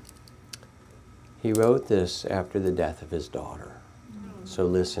 He wrote this after the death of his daughter. So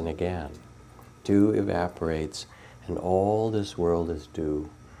listen again. Dew evaporates, and all this world is dew.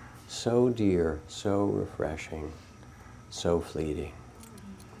 So dear, so refreshing, so fleeting.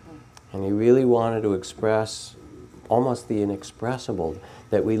 And he really wanted to express almost the inexpressible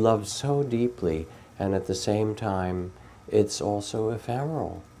that we love so deeply, and at the same time, it's also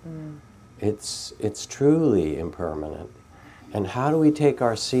ephemeral. It's truly impermanent. And how do we take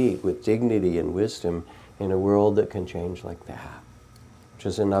our seat with dignity and wisdom in a world that can change like that? Which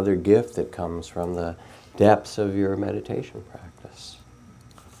is another gift that comes from the depths of your meditation practice.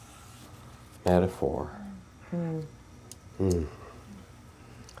 Metaphor.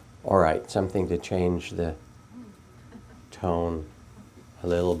 All right, something to change the tone a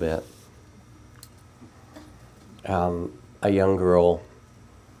little bit. A young girl,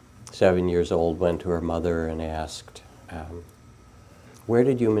 7 years old, went to her mother and asked, where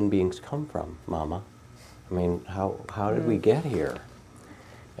did human beings come from, Mama? I mean, how did we get here?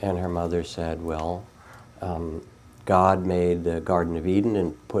 And her mother said, well, God made the Garden of Eden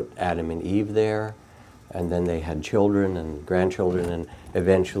and put Adam and Eve there, and then they had children and grandchildren, and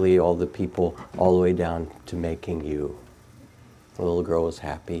eventually all the people all the way down to making you. The little girl was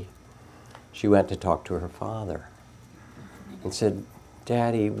happy. She went to talk to her father and said,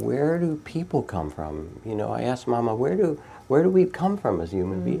 Daddy, where do people come from? You know, I asked Mama, where do we come from as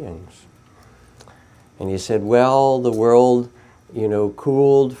human beings? And he said, well, the world, you know,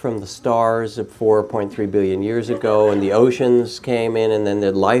 cooled from the stars of 4.3 billion years ago, and the oceans came in, and then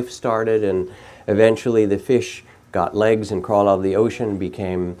the life started, and eventually the fish got legs and crawled out of the ocean,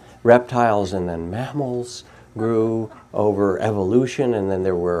 became reptiles, and then mammals grew over evolution, and then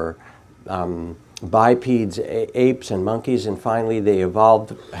there were bipeds, apes, and monkeys, and finally they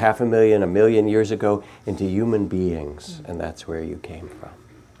evolved 500,000, 1 million years ago into human beings, and that's where you came from.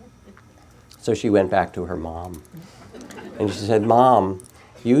 So she went back to her mom, and she said, Mom,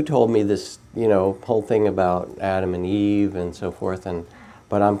 you told me this, you know, whole thing about Adam and Eve and so forth,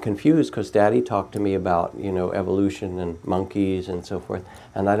 but I'm confused because Daddy talked to me about, you know, evolution and monkeys and so forth,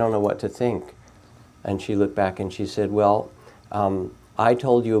 and I don't know what to think. And she looked back and she said, well, I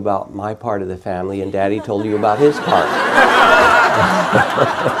told you about my part of the family, and Daddy told you about his part.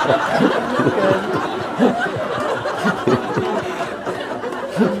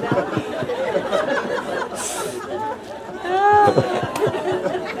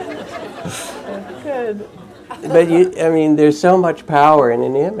 Good. But I mean, there's so much power in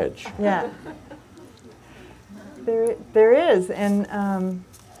an image. Yeah. There is, and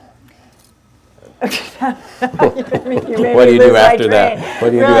What do you do after that? What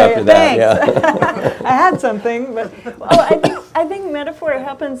do you do after that? Yeah. I had something, but I think metaphor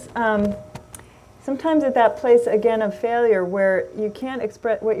happens sometimes at that place again of failure where you can't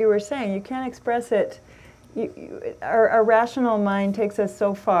express what you were saying. You can't express it. Our rational mind takes us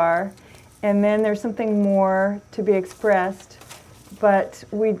so far, and then there's something more to be expressed, but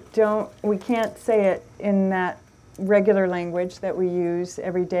we can't say it in that regular language that we use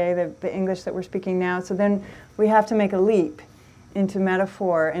every day, the English that we're speaking now. So then we have to make a leap into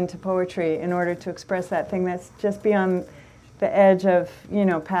metaphor, into poetry, in order to express that thing that's just beyond the edge of, you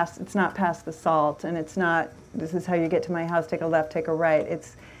know, it's not past the salt, and it's not, this is how you get to my house, take a left, take a right.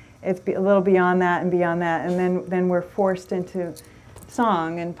 It's a little beyond that, and then we're forced into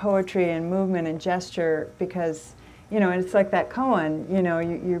song and poetry and movement and gesture, because, you know, it's like that koan, you know,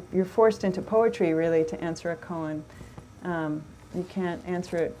 you're forced into poetry really to answer a koan. You can't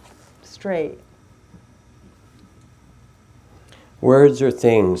answer it straight. Words are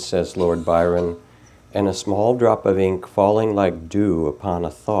things, says Lord Byron, and a small drop of ink falling like dew upon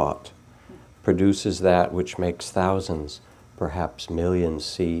a thought produces that which makes thousands, perhaps millions,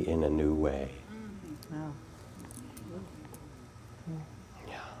 see in a new way. Wow.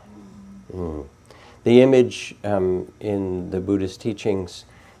 Yeah. The image in the Buddhist teachings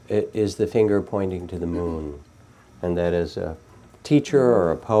is the finger pointing to the moon, and that as a teacher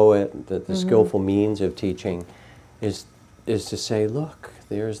or a poet, that the skillful means of teaching is to say, look,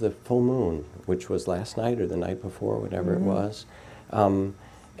 there's the full moon, which was last night or the night before, whatever it was. And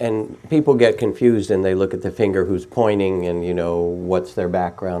people get confused and they look at the finger who's pointing and, you know, what's their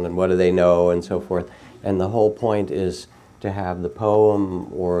background and what do they know and so forth. And the whole point is to have the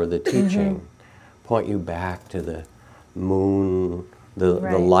poem or the teaching point you back to the moon, the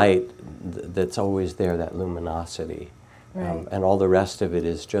light that's always there, that luminosity. Right. And all the rest of it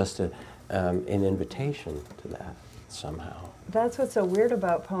is just an invitation to that somehow. That's what's so weird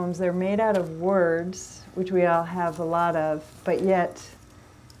about poems. They're made out of words, which we all have a lot of, but yet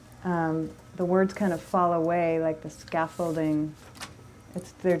the words kind of fall away like the scaffolding.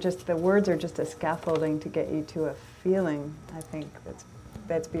 The words are just a scaffolding to get you to a feeling, I think,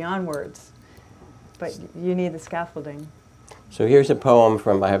 that's beyond words. But you need the scaffolding. So here's a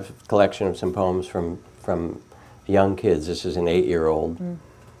poem I have a collection of some poems from young kids. This is an 8-year-old.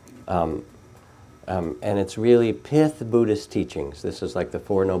 And it's really pith Buddhist teachings. This is like the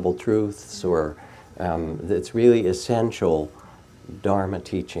Four Noble Truths, or it's really essential Dharma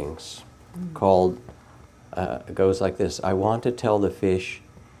teachings called, it goes like this: I want to tell the fish,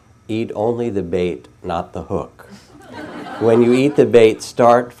 eat only the bait, not the hook. When you eat the bait,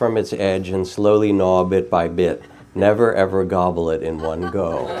 start from its edge and slowly gnaw bit by bit. Never ever gobble it in one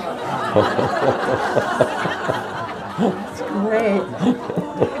go. It's great.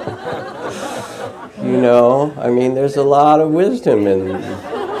 You know, I mean, there's a lot of wisdom in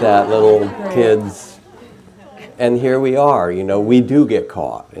that little kid's. And here we are, you know, we do get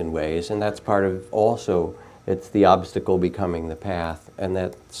caught in ways, and that's part of also, it's the obstacle becoming the path, and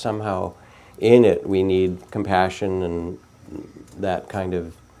that somehow in it we need compassion and that kind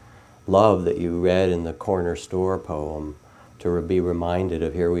of love that you read in the corner store poem, to be reminded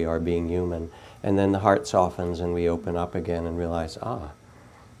of here we are being human. And then the heart softens and we open up again and realize,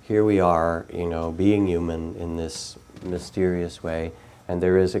 here we are, you know, being human in this mysterious way, and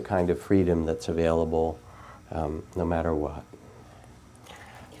there is a kind of freedom that's available no matter what.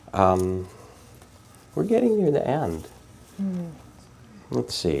 We're getting near the end.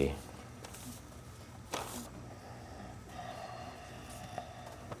 Let's see.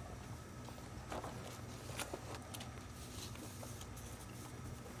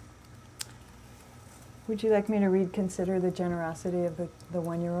 Would you like me to read Consider the Generosity of the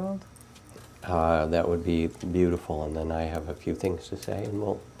 1-year-old? That would be beautiful, and then I have a few things to say, and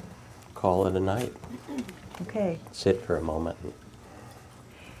we'll call it a night. Okay. Sit for a moment.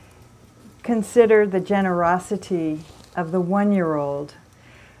 Consider the generosity of the 1-year-old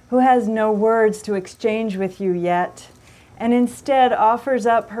who has no words to exchange with you yet, and instead offers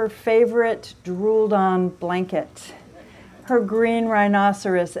up her favorite drooled-on blanket, her green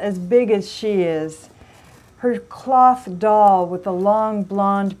rhinoceros as big as she is, her cloth doll with the long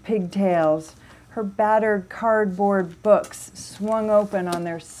blonde pigtails, her battered cardboard books swung open on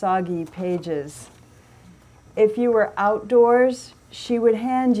their soggy pages. If you were outdoors, she would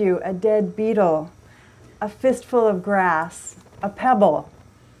hand you a dead beetle, a fistful of grass, a pebble,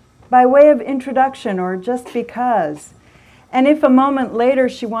 by way of introduction or just because. And if a moment later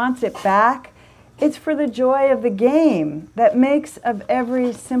she wants it back, it's for the joy of the game that makes of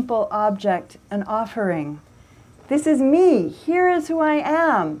every simple object an offering. This is me. Here is who I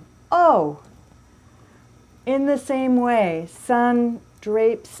am. Oh. In the same way, sun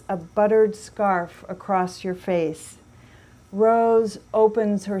drapes a buttered scarf across your face. Rose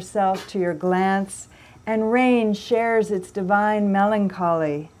opens herself to your glance, and rain shares its divine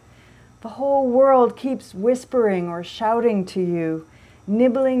melancholy. The whole world keeps whispering or shouting to you,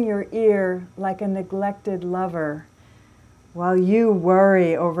 nibbling your ear like a neglected lover, while you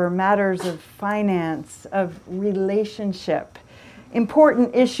worry over matters of finance, of relationship,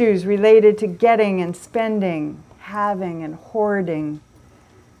 important issues related to getting and spending, having and hoarding.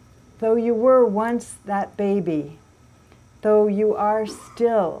 Though you were once that baby, though you are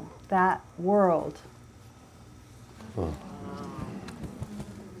still that world.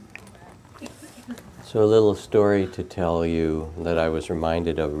 So a little story to tell you that I was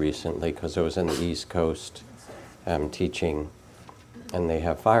reminded of recently, because I was in the East Coast teaching, and they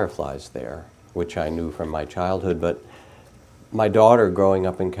have fireflies there, which I knew from my childhood, but my daughter growing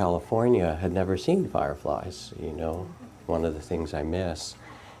up in California had never seen fireflies, you know, one of the things I miss.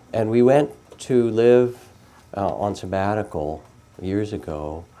 And we went to live on sabbatical years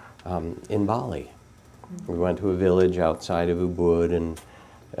ago in Bali. We went to a village outside of Ubud and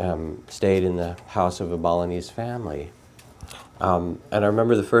stayed in the house of a Balinese family. And I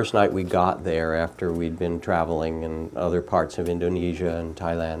remember the first night we got there after we'd been traveling in other parts of Indonesia and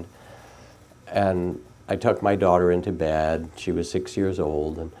Thailand. And I took my daughter into bed. She was 6 years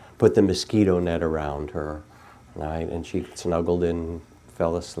old, and put the mosquito net around her. And she snuggled in,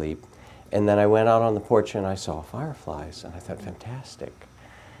 fell asleep. And then I went out on the porch and I saw fireflies, and I thought, fantastic.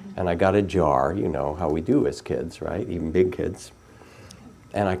 And I got a jar, you know how we do as kids, right? Even big kids.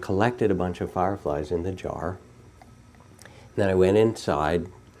 And I collected a bunch of fireflies in the jar. Then I went inside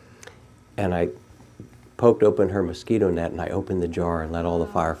and I poked open her mosquito net, and I opened the jar and let all the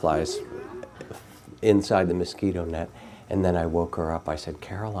fireflies inside the mosquito net. And then I woke her up. I said,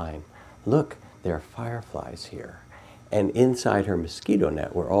 Caroline, look, there are fireflies here. And inside her mosquito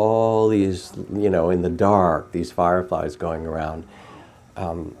net were all these, you know, in the dark, these fireflies going around.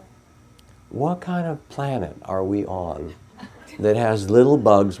 What kind of planet are we on that has little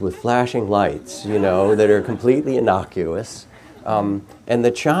bugs with flashing lights, you know, that are completely innocuous, and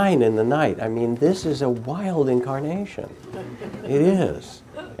that shine in the night? I mean, this is a wild incarnation. It is.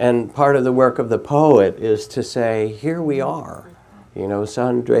 And part of the work of the poet is to say, here we are, You know,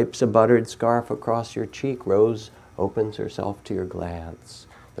 sun drapes a buttered scarf across your cheek, rose opens herself to your glance,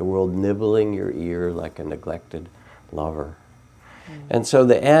 the world nibbling your ear like a neglected lover. And so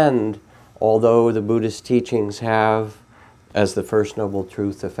the end, although the Buddhist teachings have as the first noble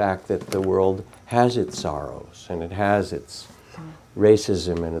truth the fact that the world has its sorrows and it has its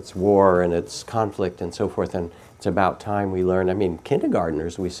racism and its war and its conflict and so forth, and it's about time we learn. I mean,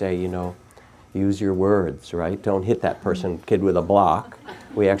 kindergartners, we say, you know, use your words, right? Don't hit that kid with a block.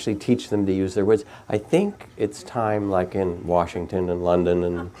 We actually teach them to use their words. I think it's time, like in Washington and London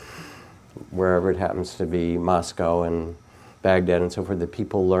and wherever it happens to be, Moscow and Baghdad and so forth, that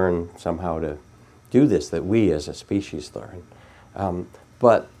people learn somehow to do this, that we as a species learn.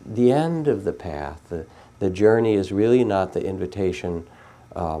 But the end of the path, the journey is really not the invitation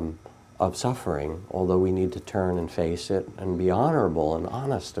of suffering, although we need to turn and face it and be honorable and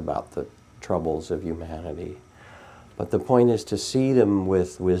honest about the troubles of humanity. But the point is to see them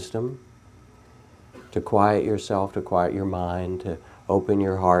with wisdom, to quiet yourself, to quiet your mind, to open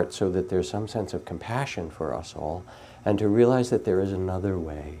your heart so that there's some sense of compassion for us all, and to realize that there is another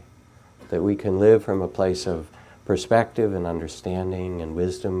way, that we can live from a place of perspective and understanding and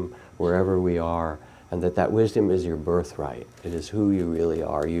wisdom wherever we are, and that wisdom is your birthright. It is who you really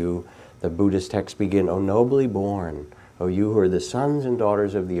are. You, the Buddhist texts begin, "O nobly born, O you who are the sons and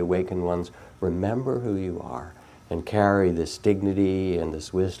daughters of the awakened ones, remember who you are and carry this dignity and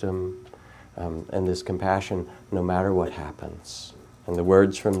this wisdom and this compassion no matter what happens." And the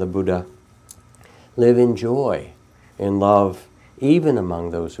words from the Buddha, live in joy, in love, even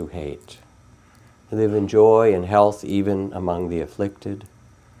among those who hate. Live in joy and health, even among the afflicted.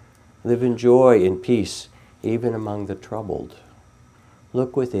 Live in joy, in peace, even among the troubled.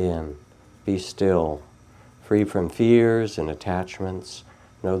 Look within, be still, free from fears and attachments.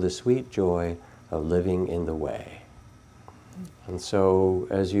 Know the sweet joy of living in the way. And so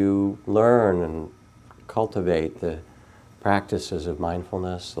as you learn and cultivate the practices of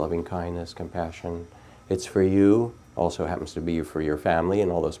mindfulness, loving kindness, compassion, it's for you, also happens to be for your family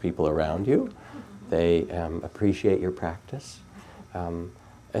and all those people around you. They appreciate your practice.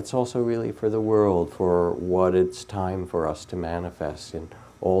 It's also really for the world, for what it's time for us to manifest in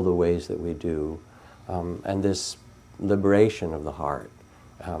all the ways that we do. And this liberation of the heart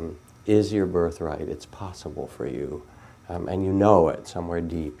is your birthright. It's possible for you. And you know it somewhere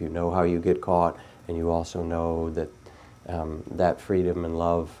deep. You know how you get caught, and you also know that that freedom and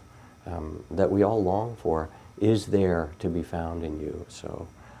love that we all long for is there to be found in you. So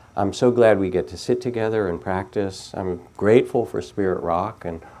I'm so glad we get to sit together and practice. I'm grateful for Spirit Rock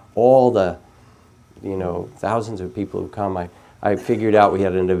and all the, thousands of people who've come. I figured out we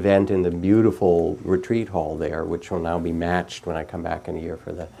had an event in the beautiful retreat hall there, which will now be matched when I come back in a year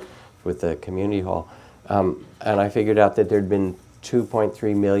with the community hall. And I figured out that there'd been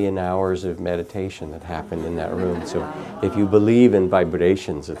 2.3 million hours of meditation that happened in that room. So if you believe in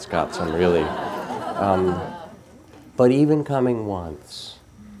vibrations, it's got some really... but even coming once,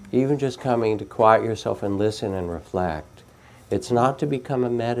 even just coming to quiet yourself and listen and reflect, it's not to become a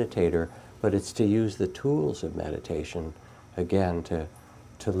meditator, but it's to use the tools of meditation, again, to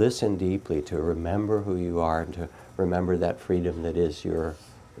listen deeply, to remember who you are, and to remember that freedom that is your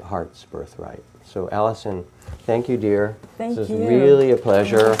heart's birthright. So Allison, thank you, dear. Thank you. This is really a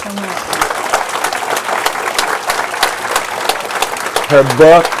pleasure. Thank you so much. Her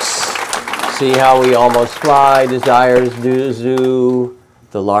books, See How We Almost Fly, Desires Do Zoo,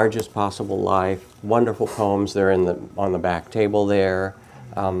 The Largest Possible Life, wonderful poems. They're on the back table there.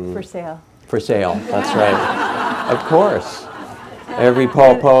 For sale. For sale, that's right. Of course. Every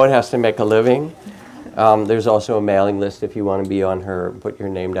poet has to make a living. There's also a mailing list if you want to be on her, put your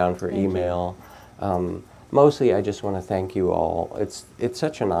name down for email. Mostly I just want to thank you all. It's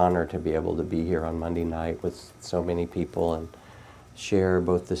such an honor to be able to be here on Monday night with so many people and share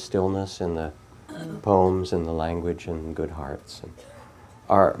both the stillness and the poems and the language and good hearts. And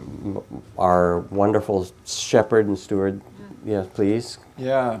our wonderful shepherd and steward, yes, please.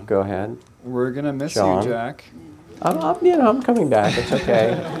 Yeah. Go ahead. We're going to miss Sean. you, Jack. I'm coming back. It's okay.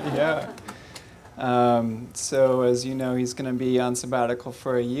 Yeah. So as you know, he's going to be on sabbatical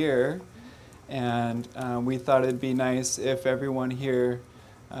for a year, and we thought it'd be nice if everyone here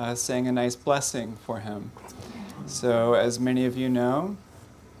sang a nice blessing for him. So as many of you know,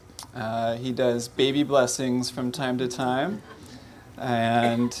 he does baby blessings from time to time,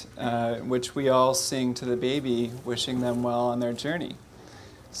 and which we all sing to the baby, wishing them well on their journey.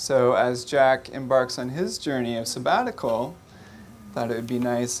 So as Jack embarks on his journey of sabbatical, thought it would be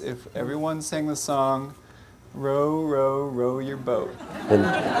nice if everyone sang the song, "Row, row, row your boat."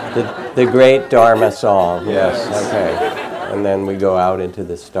 The great Dharma song, yes, okay. and then we go out into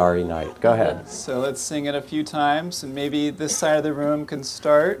the starry night. Go ahead. So let's sing it a few times, and maybe this side of the room can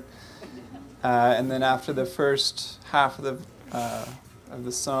start, and then after the first half of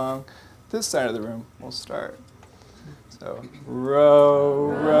the song, this side of the room will start. So,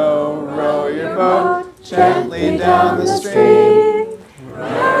 row, row, row your boat gently down the stream.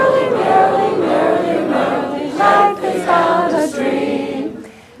 Merrily, merrily, merrily, merrily, life is but a dream.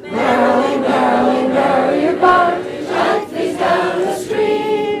 Merrily, merrily, merrily, your boat gently down the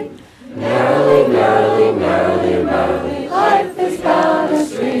stream. Merrily, merrily, merrily, merrily, life is but a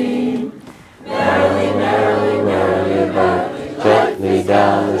dream. Merrily, merrily, merrily, your boat Gently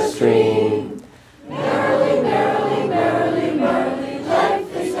down the stream. Merrily, merrily, merrily, merrily,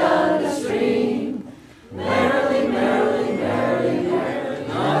 life is but a stream. Merrily, merrily, merrily, merrily,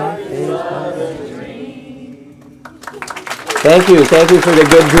 life is but a dream. Thank you for the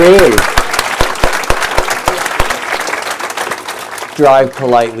good dream. Drive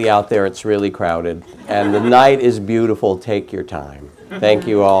politely out there, it's really crowded. And the night is beautiful, take your time. Thank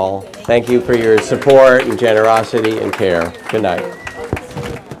you all. Thank you for your support and generosity and care. Good night.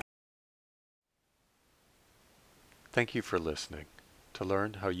 Thank you for listening. To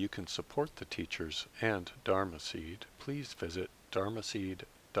learn how you can support the teachers and Dharma Seed, please visit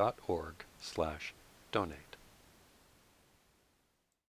dharmaseed.org/donate.